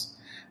products.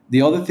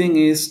 The other thing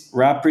is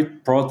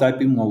rapid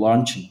prototyping or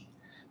launching.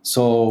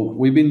 So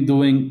we've been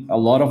doing a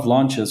lot of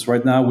launches.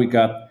 Right now we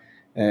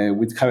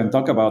haven't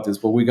talked about this,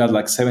 but we got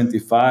like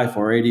 75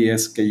 or 80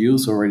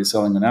 SKUs already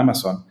selling on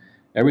Amazon.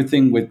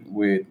 Everything with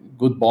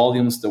good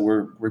volumes that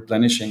we're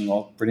replenishing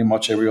pretty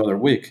much every other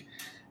week.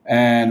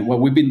 And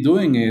what we've been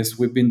doing is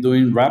we've been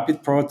doing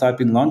rapid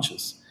prototyping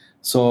launches.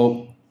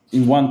 So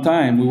in one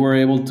time, we were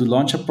able to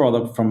launch a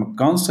product from a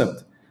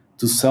concept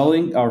to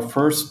selling our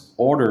first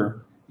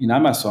order in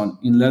Amazon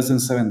in less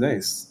than 7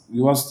 days. It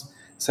was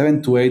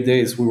 7 to 8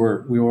 days we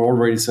were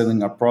already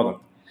selling our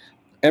product.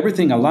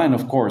 Everything aligned,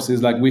 of course.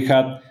 It's like we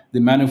had the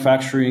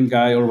manufacturing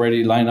guy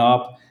already lined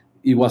up.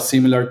 It was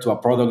similar to a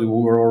product we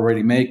were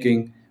already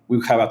making. We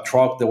have a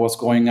truck that was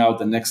going out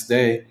the next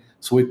day.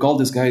 So we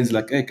called this guy. He's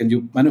like, hey, can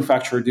you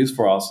manufacture this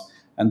for us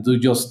and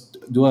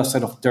do a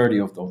set of 30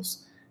 of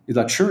those? He's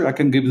like, sure, I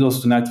can give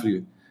those tonight for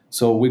you.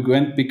 So we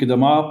went, pick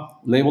them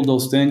up, label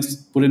those things,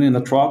 put it in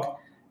the truck,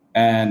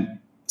 and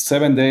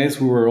 7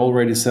 days we were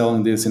already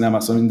selling this in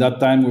Amazon. In that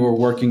time, we were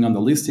working on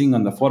the listing,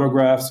 on the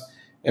photographs,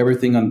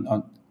 everything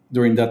on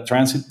during that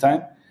transit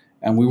time,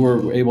 and we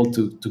were able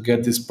to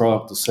get this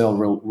product to sell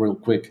real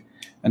quick,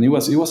 and it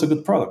was a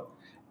good product.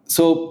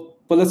 So,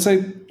 but let's say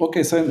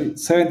okay,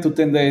 7 to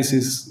 10 days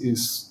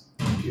is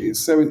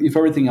if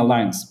everything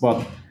aligns,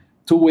 but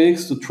 2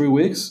 weeks to 3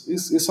 weeks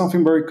is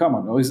something very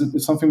common, or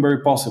is something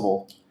very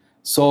possible.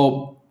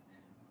 So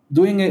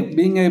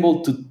being able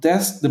to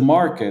test the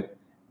market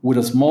with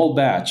a small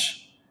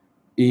batch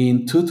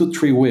in 2 to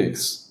 3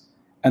 weeks,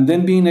 and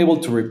then being able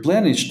to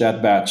replenish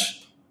that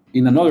batch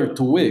in another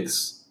 2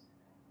 weeks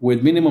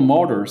with minimum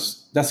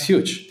orders, that's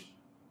huge.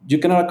 You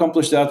cannot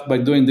accomplish that by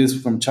doing this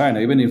from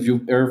China, even if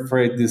you air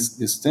freight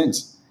these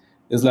things.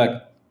 It's like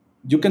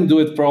you can do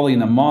it probably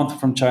in a month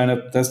from China,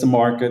 test the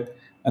market,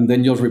 and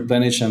then you'll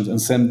replenish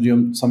and send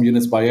you some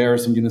units by air,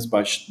 some units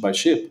by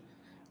ship.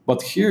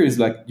 But here is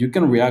like you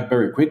can react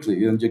very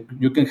quickly, and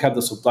you can have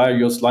the supplier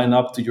just line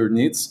up to your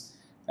needs,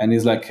 and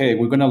it's like, hey,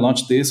 we're going to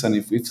launch this, and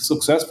if it's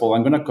successful,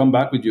 I'm going to come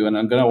back with you, and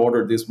I'm going to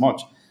order this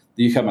much.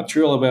 Do you have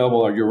material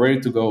available? Are you ready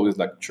to go? It's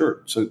like,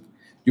 sure. So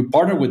you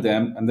partner with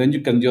them, and then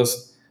you can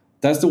just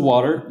test the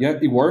water. Yeah,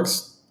 it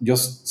works.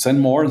 Just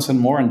send more,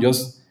 and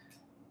just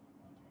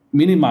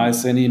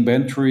minimize any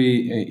inventory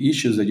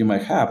issues that you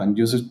might have, and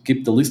just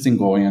keep the listing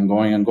going and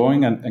going and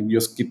going, and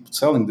just keep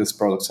selling these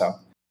products out.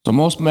 So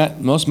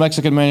most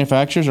Mexican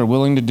manufacturers are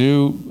willing to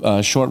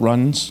do short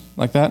runs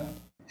like that?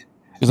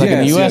 Because like in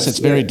the U.S., it's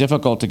very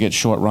difficult to get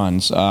short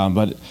runs.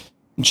 But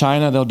in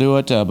China, they'll do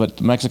it. But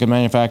the Mexican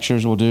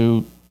manufacturers will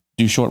do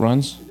short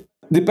runs?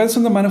 Depends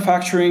on the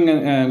manufacturing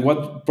and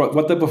what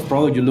type of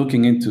product you're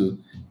looking into.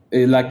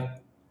 Like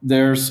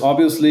there's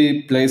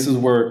obviously places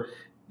where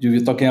you're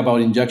talking about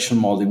injection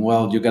molding.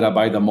 Well, you got to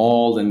buy the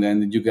mold, and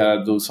then you got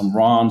to do some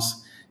runs.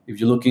 If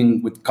you're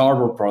looking with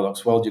cardboard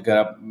products, well, you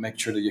gotta make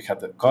sure that you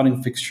have the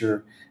cutting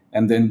fixture,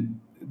 and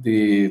then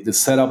the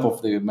setup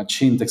of the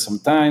machine takes some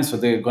time, so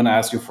they're gonna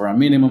ask you for a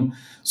minimum.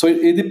 So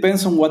it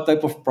depends on what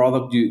type of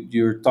product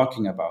you're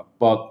talking about.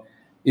 But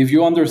if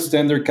you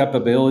understand their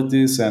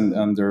capabilities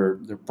and their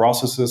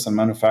processes and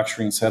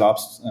manufacturing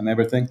setups and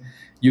everything,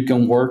 you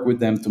can work with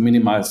them to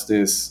minimize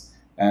this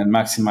and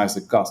maximize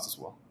the cost as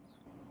well.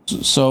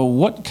 So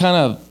what kind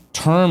of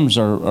terms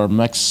are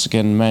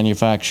Mexican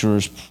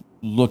manufacturers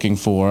looking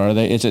for?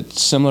 Is it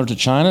similar to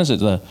China? Is it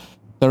the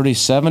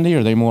 30-70?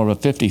 Are they more of a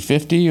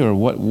 50-50? Or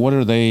what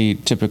are they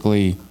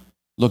typically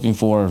looking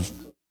for?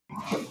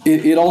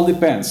 It all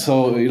depends.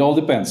 So it all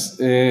depends.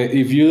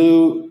 If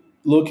you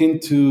look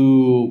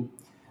into,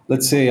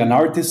 let's say, an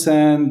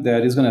artisan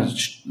that is going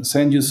to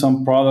send you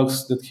some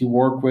products that he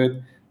worked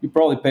with, you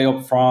probably pay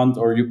up front,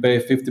 or you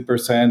pay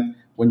 50%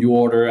 when you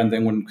order, and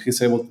then when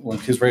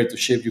he's ready to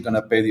ship, you're going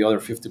to pay the other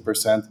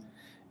 50%.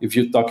 If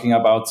you're talking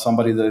about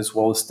somebody that is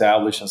well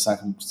established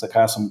and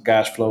has some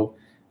cash flow,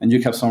 and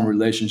you have some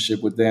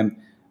relationship with them,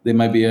 they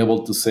might be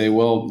able to say,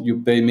 well, you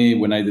pay me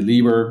when I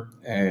deliver,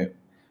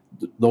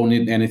 don't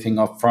need anything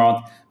up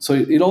front. So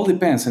it all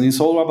depends. And it's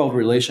all about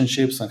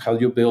relationships and how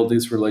you build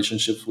these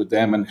relationships with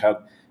them, and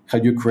how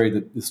you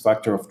create this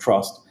factor of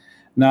trust.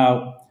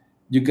 Now,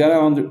 you got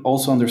to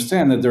also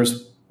understand that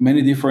there's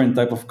many different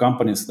type of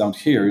companies down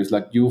here. It's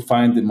like you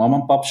find the mom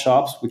and pop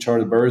shops, which are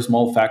the very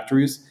small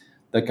factories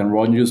that can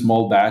run you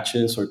small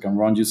batches or can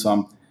run you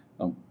some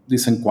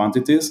decent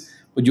quantities.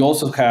 But you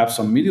also have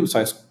some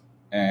medium-sized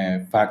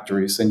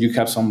factories, and you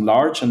have some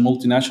large and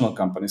multinational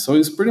companies. So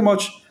it's pretty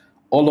much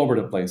all over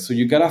the place. So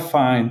you gotta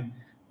find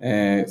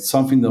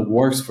something that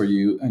works for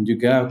you, and you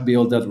gotta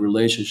build that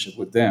relationship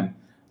with them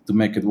to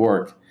make it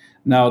work.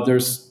 Now,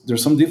 there's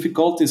some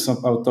difficulties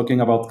about talking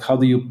about how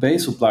do you pay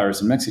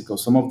suppliers in Mexico.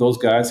 Some of those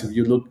guys, if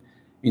you look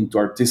into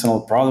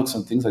artisanal products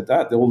and things like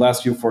that, they will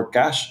ask you for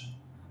cash.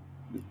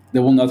 They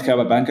will not have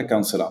a bank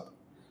account set up.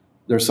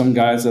 There's some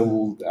guys that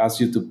will ask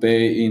you to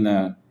pay in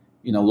a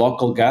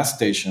local gas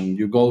station.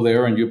 You go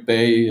there and you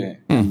pay,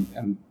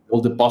 and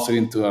will deposit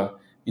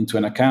into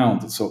an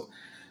account. So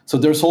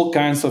there's all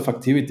kinds of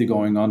activity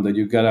going on that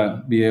you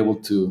gotta be able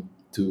to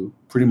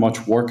pretty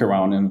much work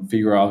around and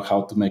figure out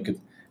how to make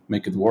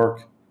it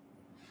work.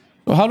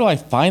 Well, how do I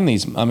find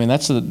these? I mean,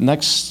 that's the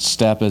next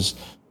step. Is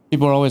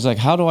people are always like,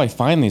 how do I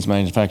find these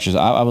manufacturers?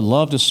 I would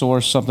love to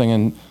source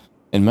something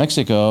in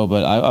Mexico,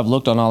 but I've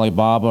looked on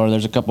Alibaba, or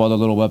there's a couple other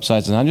little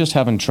websites, and I'm just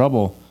having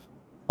trouble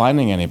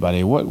finding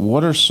anybody.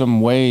 What are some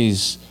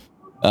ways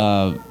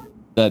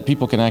that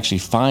people can actually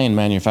find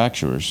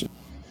manufacturers?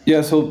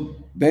 Yeah, so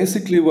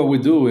basically what we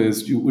do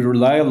is we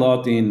rely a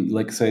lot in,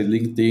 like, say,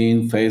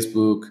 LinkedIn,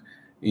 Facebook,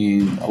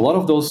 In a lot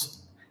of those,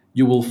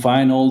 you will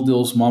find all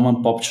those mom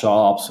and pop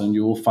shops, and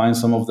you will find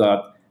some of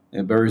that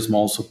very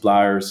small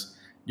suppliers.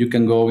 You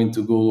can go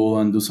into Google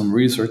and do some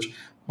research.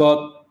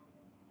 But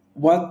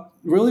what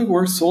really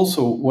works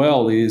also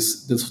well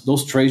is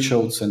those trade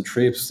shows and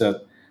trips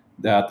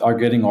that are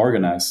getting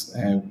organized.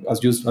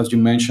 As you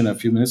mentioned a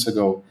few minutes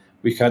ago,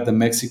 we had the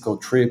Mexico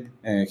trip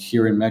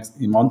here in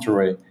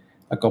Monterrey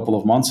a couple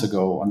of months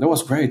ago, and that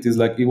was great.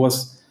 It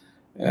was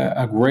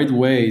a great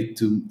way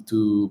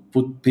to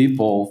put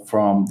people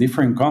from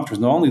different countries,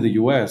 not only the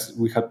U.S.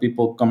 We had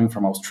people coming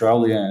from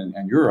Australia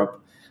and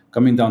Europe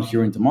coming down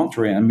here into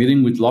Monterrey and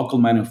meeting with local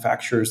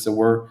manufacturers that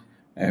were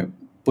uh,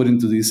 put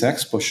into this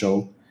expo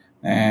show,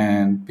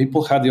 and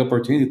people had the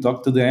opportunity to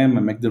talk to them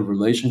and make the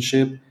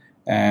relationship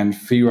and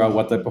figure out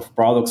what type of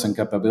products and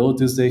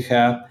capabilities they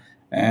have,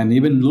 and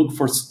even look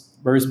for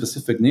very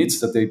specific needs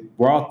that they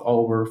brought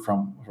over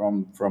from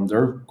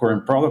their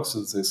current products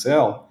that they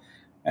sell,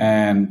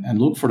 and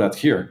look for that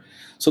here.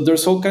 So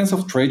there's all kinds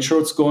of trade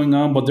shows going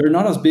on, but they're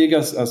not as big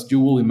as you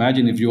will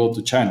imagine if you go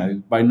to China.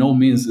 By no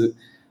means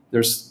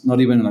there's not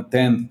even a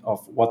tenth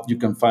of what you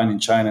can find in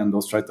China in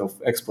those type of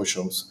expo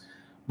shows.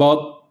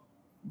 But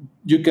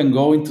you can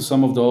go into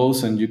some of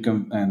those, and you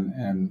can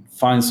and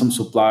find some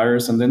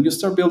suppliers, and then you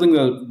start building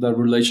the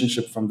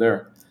relationship from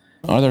there.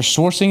 Are there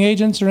sourcing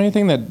agents or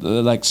anything that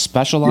like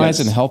specialize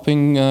in Yes.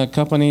 helping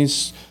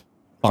companies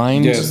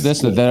find Yes.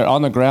 this, that they're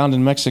on the ground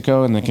in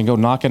Mexico and they can go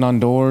knocking on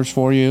doors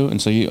for you, and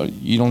so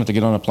you don't have to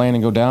get on a plane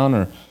and go down?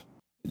 Or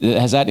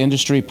has that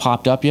industry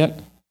popped up yet?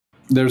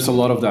 There's a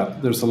lot of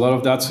that. There's a lot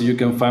of that. So you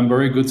can find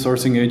very good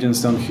sourcing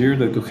agents down here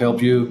that could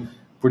help you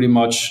pretty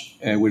much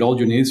with all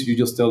your needs. You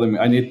just tell them,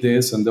 I need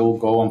this, and they'll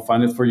go and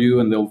find it for you,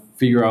 and they'll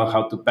figure out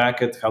how to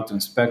pack it, how to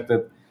inspect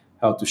it,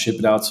 how to ship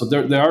it out. So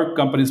there are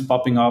companies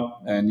popping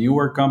up,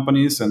 newer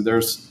companies, and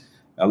there's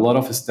a lot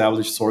of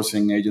established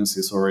sourcing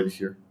agencies already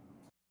here.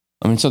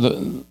 I mean,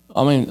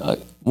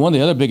 one of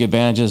the other big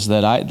advantages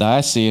that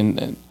I see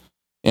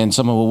in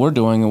some of what we're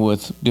doing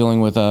with dealing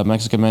with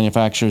Mexican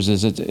manufacturers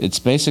is it's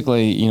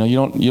basically, you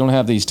don't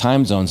have these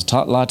time zones.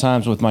 A lot of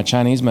times with my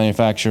Chinese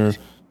manufacturer,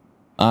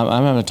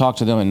 I'm having to talk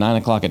to them at 9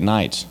 o'clock at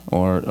night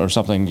or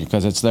something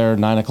because it's there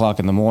 9 o'clock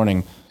in the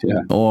morning.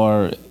 Yeah.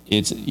 Or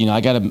it's,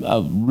 I got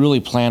to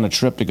really plan a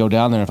trip to go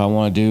down there if I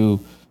want to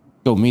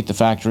go meet the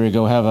factory,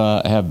 go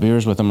have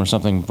beers with them or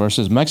something.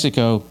 Versus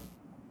Mexico,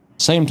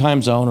 same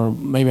time zone or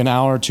maybe an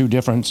hour or two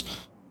difference,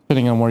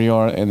 depending on where you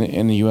are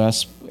in the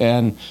U.S.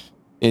 And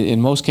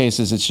in most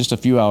cases, it's just a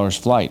few hours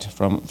flight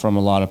from a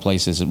lot of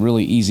places. It's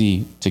really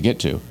easy to get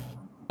to.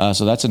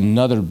 So that's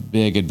another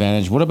big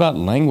advantage. What about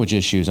language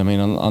issues? I mean,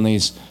 on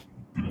these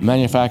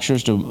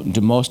manufacturers, do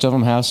most of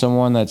them have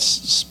someone that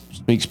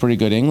speaks pretty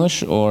good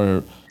English,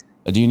 or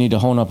do you need to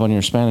hone up on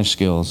your Spanish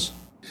skills?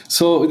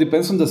 So it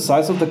depends on the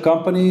size of the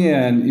company,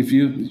 and if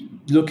you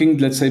looking,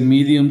 let's say,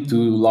 medium to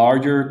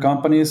larger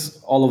companies,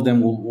 all of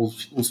them will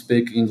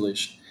speak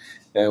English.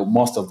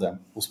 Most of them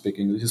will speak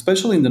English,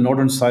 especially in the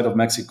northern side of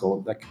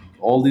Mexico. Like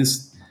all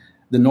these,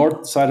 the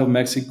north side of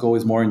Mexico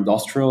is more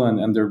industrial,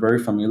 and they're very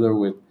familiar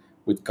with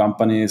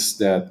companies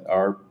that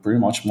are pretty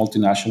much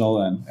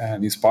multinational,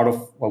 and it's part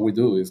of what we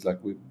do. Is like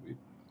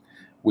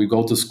we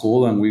go to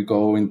school, and we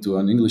go into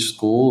an English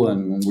school,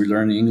 and we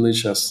learn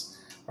English as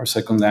our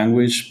second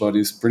language, but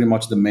it's pretty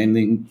much the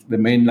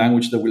main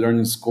language that we learn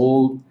in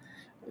school.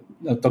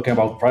 Talking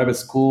about private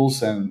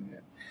schools, and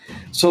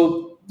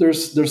so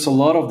there's a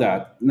lot of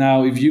that.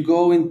 Now, if you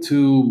go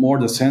into more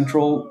the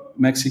central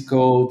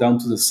Mexico down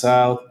to the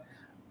south,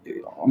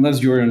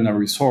 unless you're in a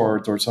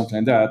resort or something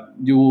like that,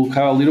 you will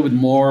have a little bit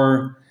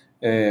more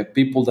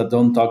people that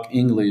don't talk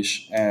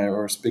English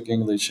or speak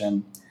English,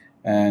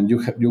 and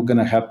you're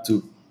gonna have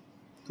to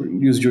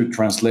use your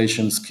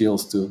translation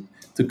skills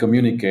to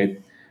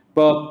communicate.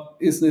 But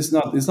it's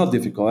not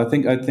difficult. I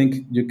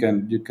think you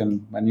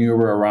can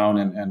maneuver around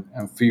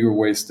and figure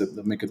ways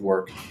that make it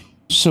work.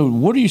 So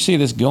where do you see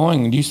this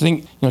going? Do you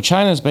think,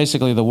 China is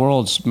basically the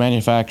world's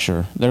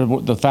manufacturer? They're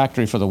the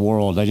factory for the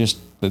world.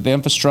 The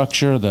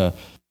infrastructure, the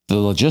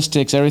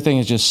logistics, everything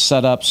is just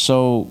set up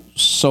so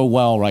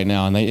well right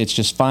now, and it's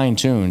just fine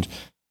tuned.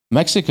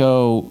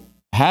 Mexico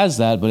has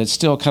that, but it's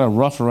still kind of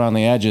rough around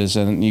the edges,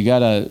 and you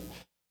gotta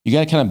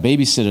kind of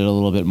babysit it a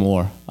little bit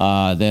more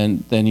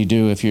than you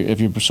do if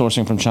you're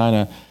sourcing from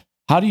China.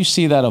 How do you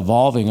see that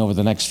evolving over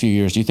the next few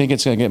years? Do you think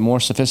it's going to get more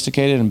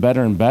sophisticated and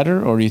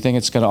better, or do you think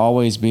it's going to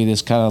always be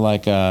this kind of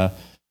like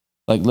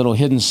little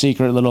hidden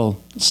secret,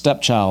 little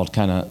stepchild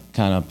kind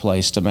of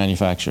place to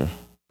manufacture?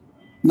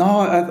 No,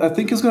 I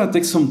think it's going to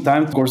take some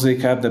time. Of course, they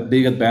have the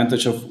big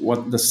advantage of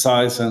what the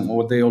size and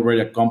what they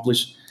already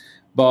accomplished.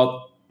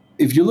 But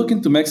if you look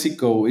into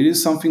Mexico, it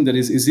is something that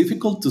is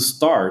difficult to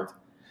start.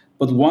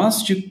 But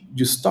once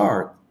you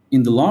start,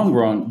 in the long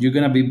run, you're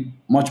going to be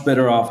much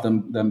better off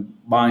than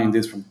buying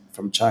this from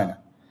China.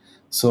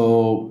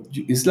 So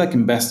it's like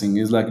investing.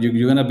 It's like you're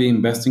going to be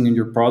investing in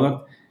your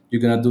product.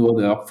 You're going to do all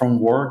the upfront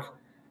work,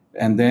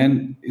 and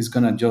then it's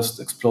going to just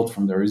explode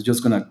from there. It's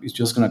just going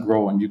to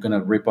grow, and you're going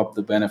to rip up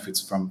the benefits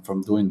from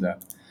doing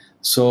that.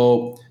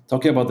 So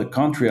talking about the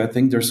country, I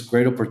think there's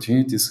great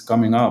opportunities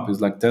coming up.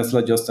 It's like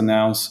Tesla just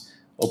announced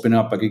opening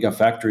up a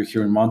gigafactory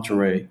here in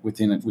Monterrey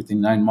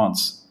within 9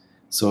 months.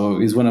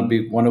 So it's going to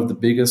be one of the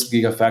biggest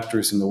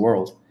gigafactories in the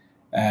world.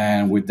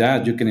 And with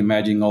that, you can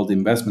imagine all the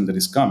investment that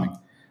is coming.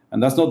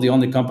 And that's not the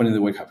only company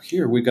that we have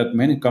here. We got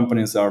many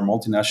companies that are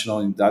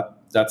multinational in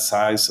that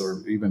size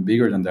or even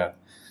bigger than that.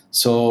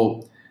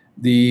 So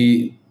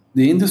the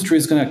the industry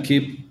is going to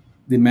keep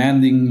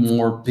demanding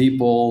more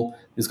people.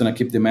 It's going to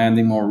keep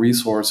demanding more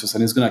resources,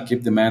 and it's going to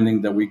keep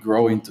demanding that we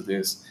grow into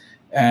this.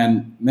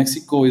 And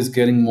Mexico is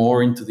getting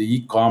more into the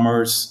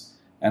e-commerce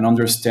and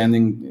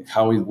understanding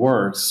how it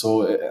works.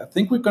 So I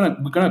think we're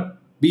gonna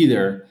be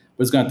there,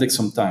 but it's going to take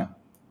some time.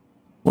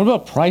 What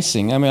about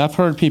pricing? I mean, I've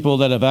heard people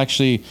that have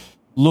actually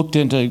looked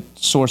into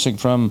sourcing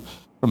from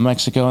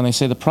Mexico, and they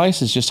say the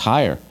price is just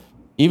higher.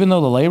 Even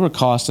though the labor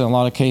cost in a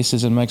lot of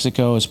cases in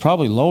Mexico is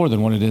probably lower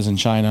than what it is in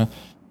China,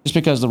 just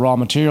because the raw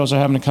materials are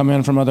having to come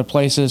in from other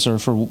places or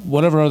for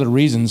whatever other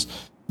reasons,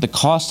 the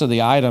cost of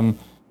the item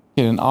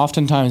can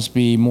oftentimes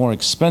be more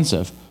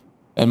expensive.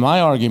 And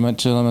my argument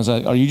to them is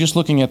that, are you just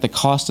looking at the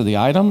cost of the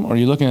item, or are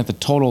you looking at the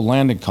total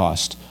landed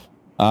cost?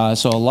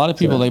 So a lot of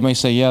people, they may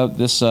say, yeah,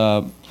 this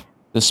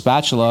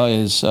spatula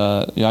is,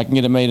 I can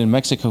get it made in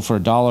Mexico for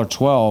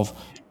 $1.12,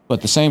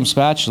 but the same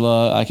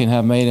spatula I can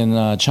have made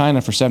in China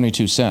for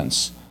 72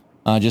 cents.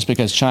 Just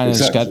because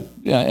China's Exactly.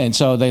 got, and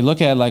so they look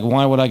at like,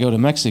 why would I go to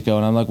Mexico?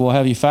 And I'm like, well,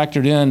 have you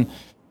factored in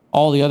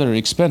all the other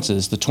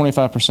expenses, the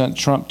 25%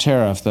 Trump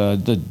tariff, the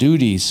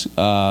duties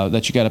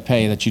that you got to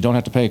pay that you don't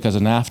have to pay because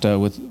of NAFTA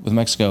with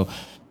Mexico,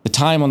 the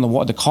time on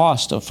the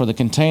cost for the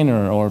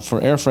container or for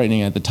air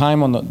freighting it, the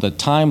time on the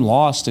time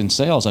lost in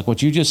sales, like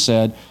what you just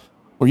said,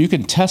 where you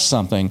can test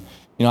something.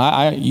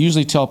 I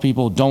usually tell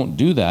people don't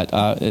do that.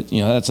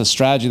 That's a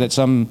strategy that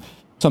some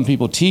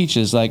people teach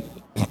is like,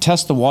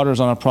 test the waters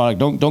on a product.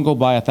 Don't go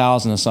buy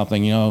 1,000 of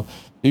something. Do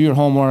your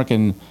homework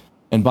and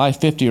buy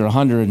 50 or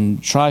 100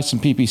 and try some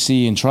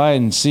PPC and try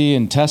and see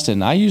and test it.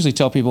 And I usually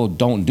tell people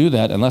don't do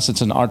that unless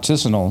it's an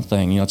artisanal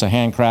thing. It's a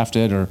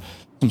handcrafted or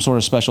some sort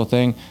of special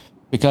thing,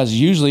 because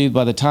usually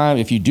by the time,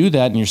 if you do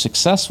that and you're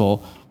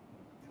successful,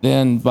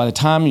 then by the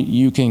time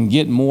you can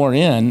get more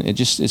in,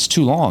 it's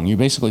too long. You're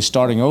basically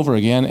starting over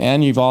again,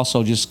 and you've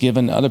also just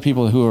given other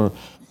people who are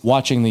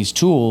watching these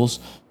tools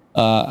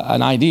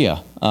an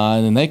idea,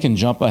 and then they can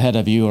jump ahead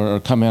of you or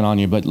come in on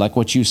you. But like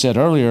what you said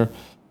earlier,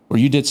 where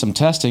you did some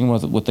testing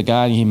with the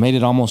guy, he made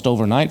it almost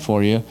overnight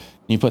for you.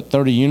 You put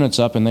 30 units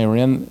up, and they were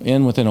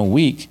in within a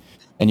week,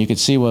 and you could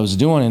see what it was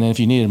doing. And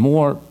if you needed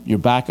more, you're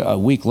back a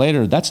week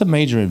later. That's a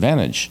major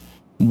advantage.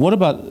 What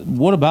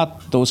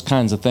about those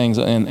kinds of things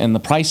and the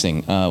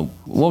pricing?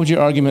 What would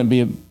your argument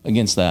be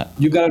against that?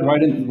 You got it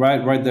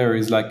right there.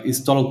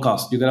 It's total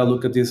cost. You got to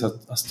look at this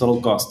as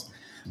total cost.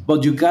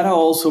 But you got to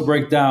also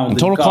break down And the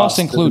total cost cost.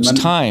 includes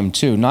time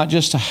too, not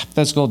just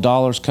physical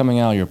dollars coming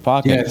out of your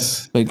pocket.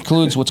 Yes. But it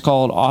includes what's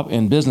called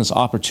in business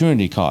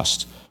opportunity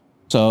cost.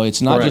 So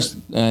it's not Correct. just,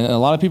 and a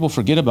lot of people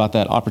forget about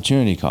that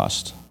opportunity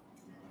cost.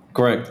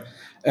 Correct.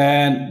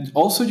 And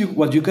also,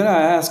 what you gotta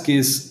ask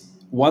is,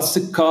 what's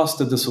the cost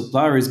that the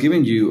supplier is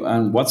giving you,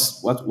 and what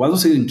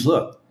does it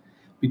include?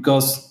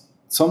 Because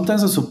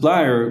sometimes a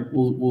supplier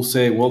will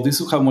say, well, this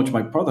is how much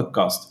my product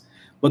costs.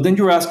 But then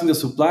you're asking the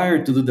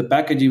supplier to do the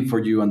packaging for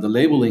you and the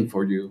labeling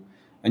for you,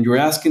 and you're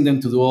asking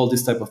them to do all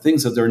these type of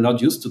things that they're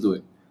not used to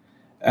doing.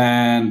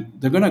 And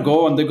they're gonna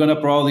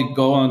probably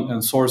go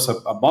and source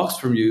a box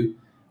from you,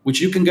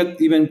 which you can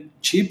get even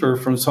cheaper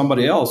from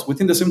somebody else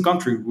within the same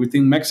country,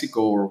 within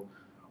Mexico,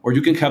 or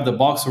you can have the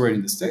box already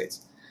in the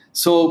States.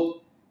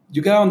 So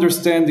you gotta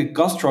understand the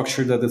cost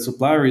structure that the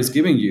supplier is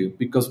giving you,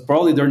 because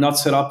probably they're not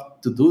set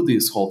up to do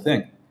this whole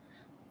thing.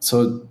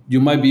 So you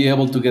might be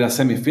able to get a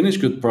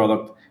semi-finished good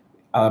product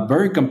at a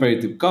very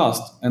competitive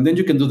cost, and then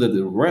you can do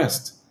the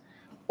rest.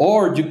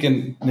 Or you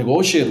can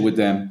negotiate with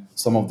them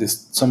some of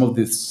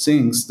these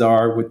things that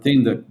are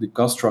within the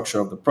cost structure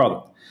of the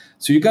product.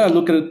 So you gotta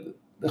look at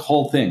the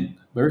whole thing,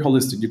 very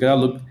holistic. You gotta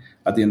look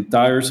at the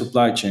entire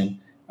supply chain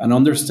and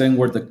understand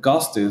where the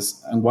cost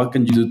is and what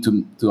can you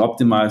do to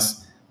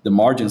optimize the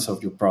margins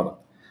of your product.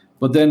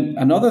 But then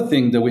another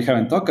thing that we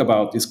haven't talked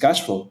about is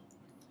cash flow.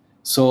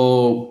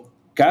 So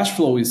cash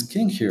flow is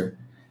king here.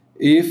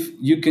 If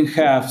you can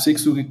have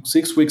 6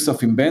 weeks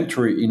of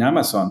inventory in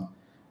Amazon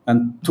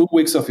and 2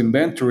 weeks of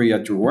inventory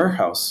at your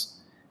warehouse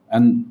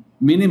and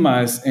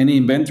minimize any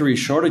inventory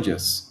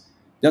shortages,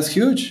 that's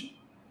huge.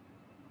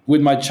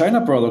 With my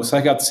China products,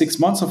 I got 6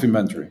 months of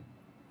inventory.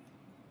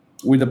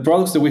 With the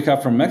products that we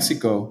have from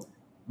Mexico,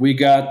 we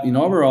got in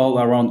overall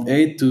around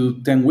 8 to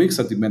 10 weeks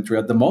of inventory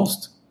at the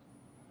most.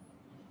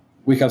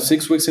 We have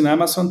 6 weeks in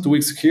Amazon, 2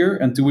 weeks here,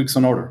 and 2 weeks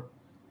on order.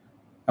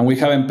 And we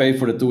haven't paid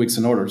for the 2 weeks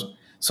in orders.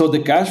 So the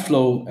cash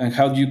flow and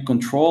how do you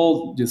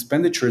control the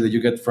expenditure that you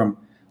get from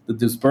the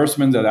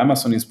disbursement that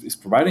Amazon is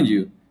providing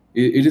you,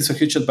 it is a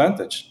huge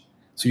advantage.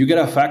 So you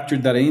got to factor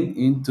that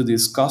into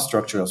this cost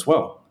structure as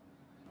well.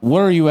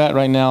 Where are you at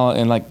right now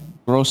in like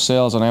gross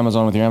sales on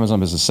Amazon with your Amazon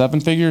business?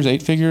 7 figures,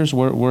 8 figures?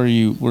 Where are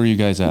you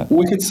guys at?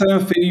 We hit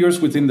 7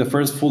 figures within the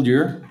first full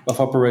year of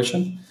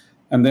operation,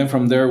 and then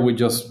from there we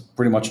just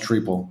pretty much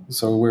triple.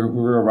 So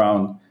we're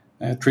around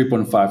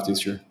 3.5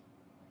 this year.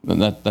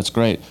 And that's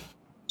great.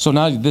 So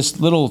now this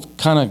little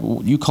kind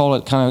of, you call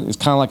it it's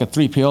kind of like a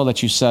 3PL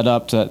that you set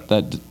up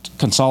that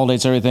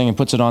consolidates everything and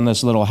puts it on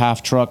this little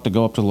half truck to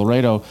go up to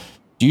Laredo.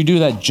 Do you do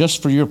that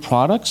just for your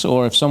products,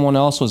 or if someone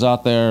else was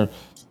out there,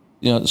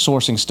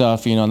 sourcing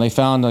stuff, and they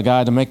found a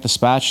guy to make the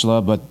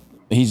spatula, but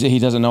he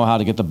doesn't know how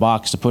to get the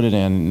box to put it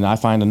in, and I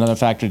find another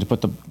factory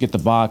to get the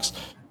box.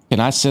 Can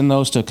I send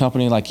those to a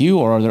company like you,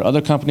 or are there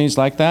other companies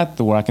like that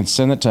where I can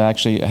send it to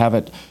actually have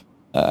it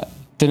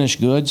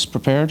finished goods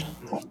prepared?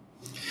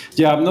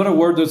 Yeah, I'm not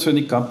aware there's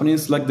any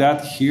companies like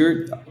that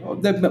here.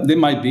 They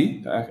might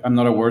be. I'm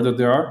not aware that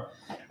there are.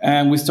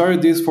 And we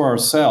started this for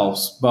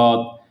ourselves,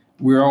 but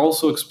we're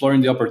also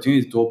exploring the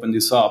opportunity to open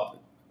this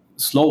up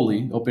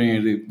slowly,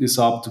 opening this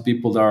up to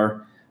people that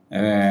are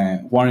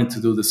wanting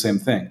to do the same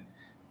thing.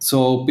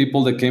 So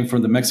people that came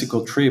from the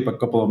Mexico trip a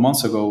couple of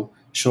months ago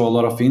show a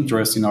lot of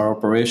interest in our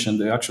operation.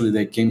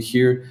 They came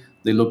here,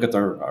 they look at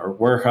our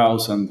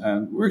warehouse,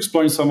 and we're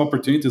exploring some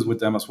opportunities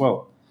with them as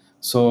well.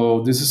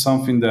 So this is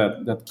something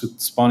that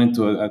could spawn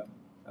into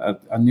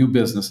a new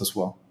business as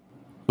well.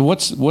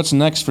 What's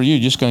next for you?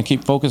 Just going to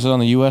keep focusing on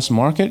the U.S.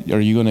 market? Or are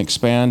you going to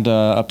expand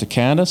up to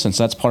Canada, since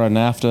that's part of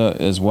NAFTA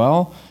as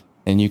well,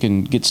 and you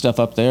can get stuff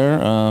up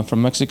there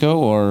from Mexico?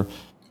 Or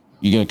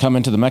you going to come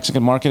into the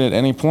Mexican market at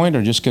any point,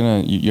 or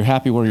you're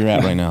happy where you're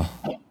at right now?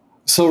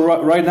 So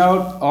right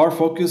now, our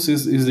focus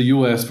is the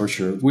U.S. for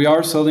sure. We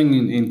are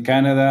selling in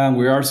Canada, and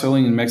we are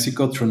selling in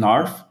Mexico through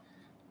NARF.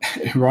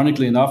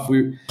 Ironically enough,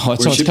 we're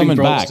it's coming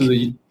back to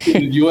the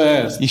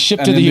U.S. You ship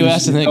to the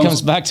U.S. and then it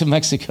comes back to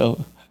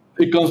Mexico.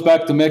 It comes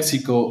back to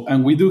Mexico,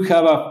 and we do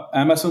have a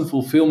Amazon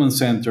fulfillment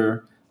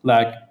center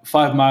like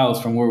 5 miles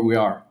from where we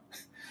are.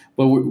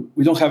 But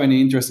we don't have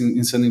any interest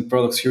in sending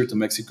products here to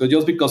Mexico,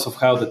 just because of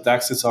how the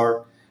taxes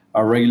are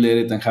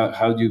regulated, and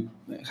how do you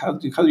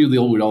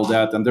deal with all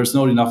that. And there's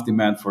not enough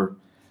demand for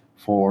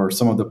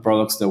some of the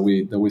products that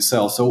we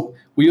sell. So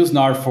we use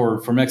NAR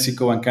for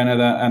Mexico and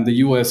Canada, and the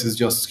US is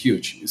just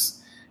huge.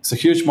 It's a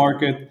huge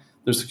market.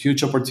 There's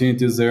huge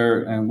opportunities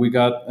there, and we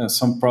got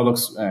some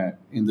products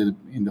in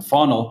the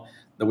funnel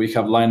that we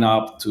have lined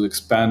up to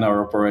expand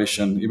our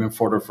operation even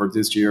further for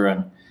this year,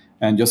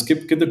 and just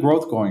keep the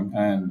growth going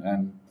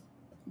and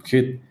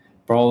hit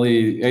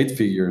probably 8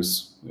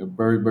 figures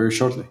very, very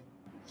shortly.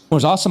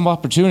 There's awesome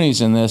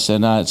opportunities in this,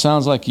 and it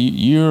sounds like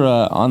you're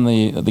on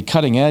the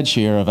cutting edge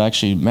here of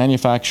actually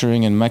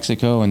manufacturing in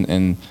Mexico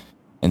and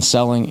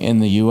selling in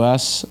the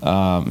U.S.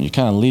 You're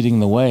kind of leading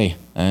the way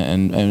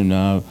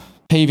and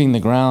paving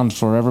the ground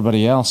for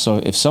everybody else. So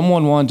if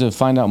someone wanted to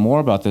find out more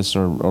about this,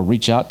 or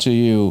reach out to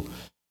you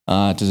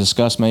to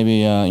discuss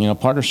maybe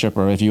partnership,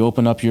 or if you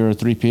open up your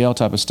 3PL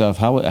type of stuff,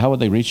 how would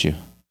they reach you?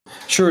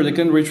 Sure, they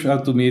can reach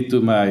out to me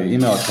to my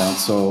email account.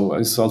 So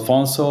it's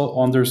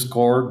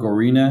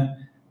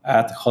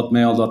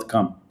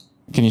Alfonso_Gorena@hotmail.com.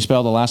 Can you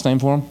spell the last name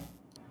for him?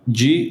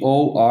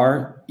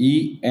 Gorena,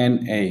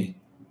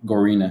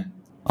 Gorena.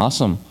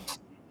 Awesome.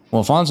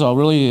 Well, Alfonso, I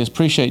really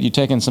appreciate you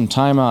taking some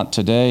time out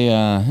today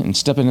and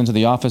stepping into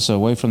the office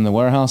away from the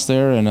warehouse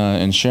there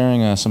and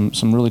sharing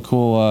some really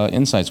cool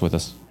insights with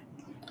us.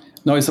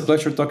 No, it's a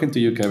pleasure talking to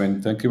you,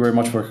 Kevin. Thank you very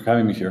much for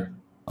having me here.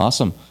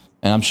 Awesome.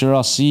 And I'm sure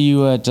I'll see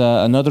you at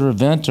another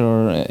event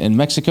or in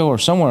Mexico or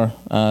somewhere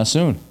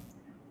soon.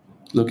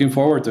 Looking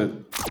forward to it.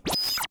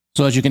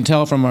 So as you can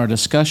tell from our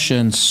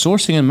discussion,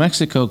 sourcing in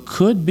Mexico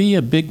could be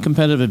a big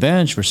competitive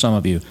advantage for some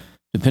of you.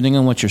 Depending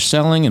on what you're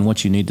selling and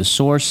what you need to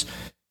source,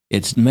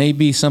 it may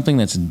be something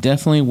that's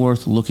definitely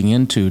worth looking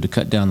into to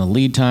cut down the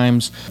lead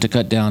times, to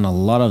cut down a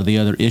lot of the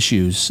other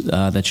issues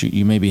that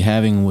you may be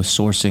having with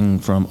sourcing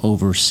from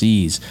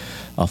overseas.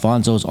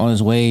 Alfonso's on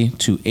his way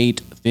to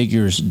 8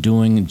 figures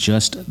doing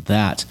just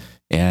that.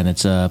 And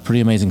it's a pretty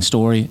amazing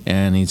story,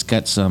 and he's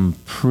got some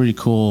pretty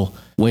cool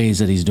ways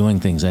that he's doing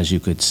things, as you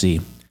could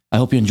see. I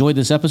hope you enjoyed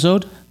this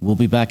episode. We'll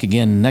be back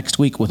again next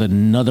week with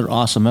another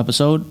awesome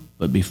episode.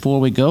 But before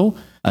we go,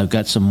 I've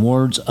got some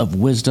words of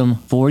wisdom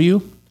for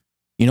you.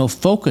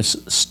 Focus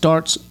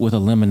starts with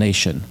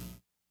elimination.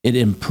 It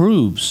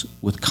improves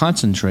with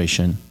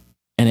concentration,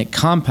 and it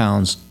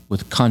compounds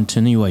with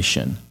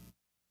continuation.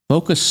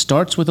 Focus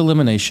starts with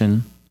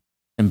elimination,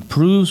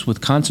 improves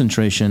with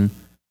concentration,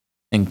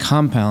 and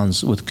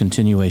compounds with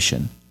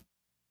continuation.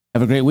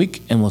 Have a great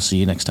week, and we'll see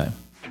you next time.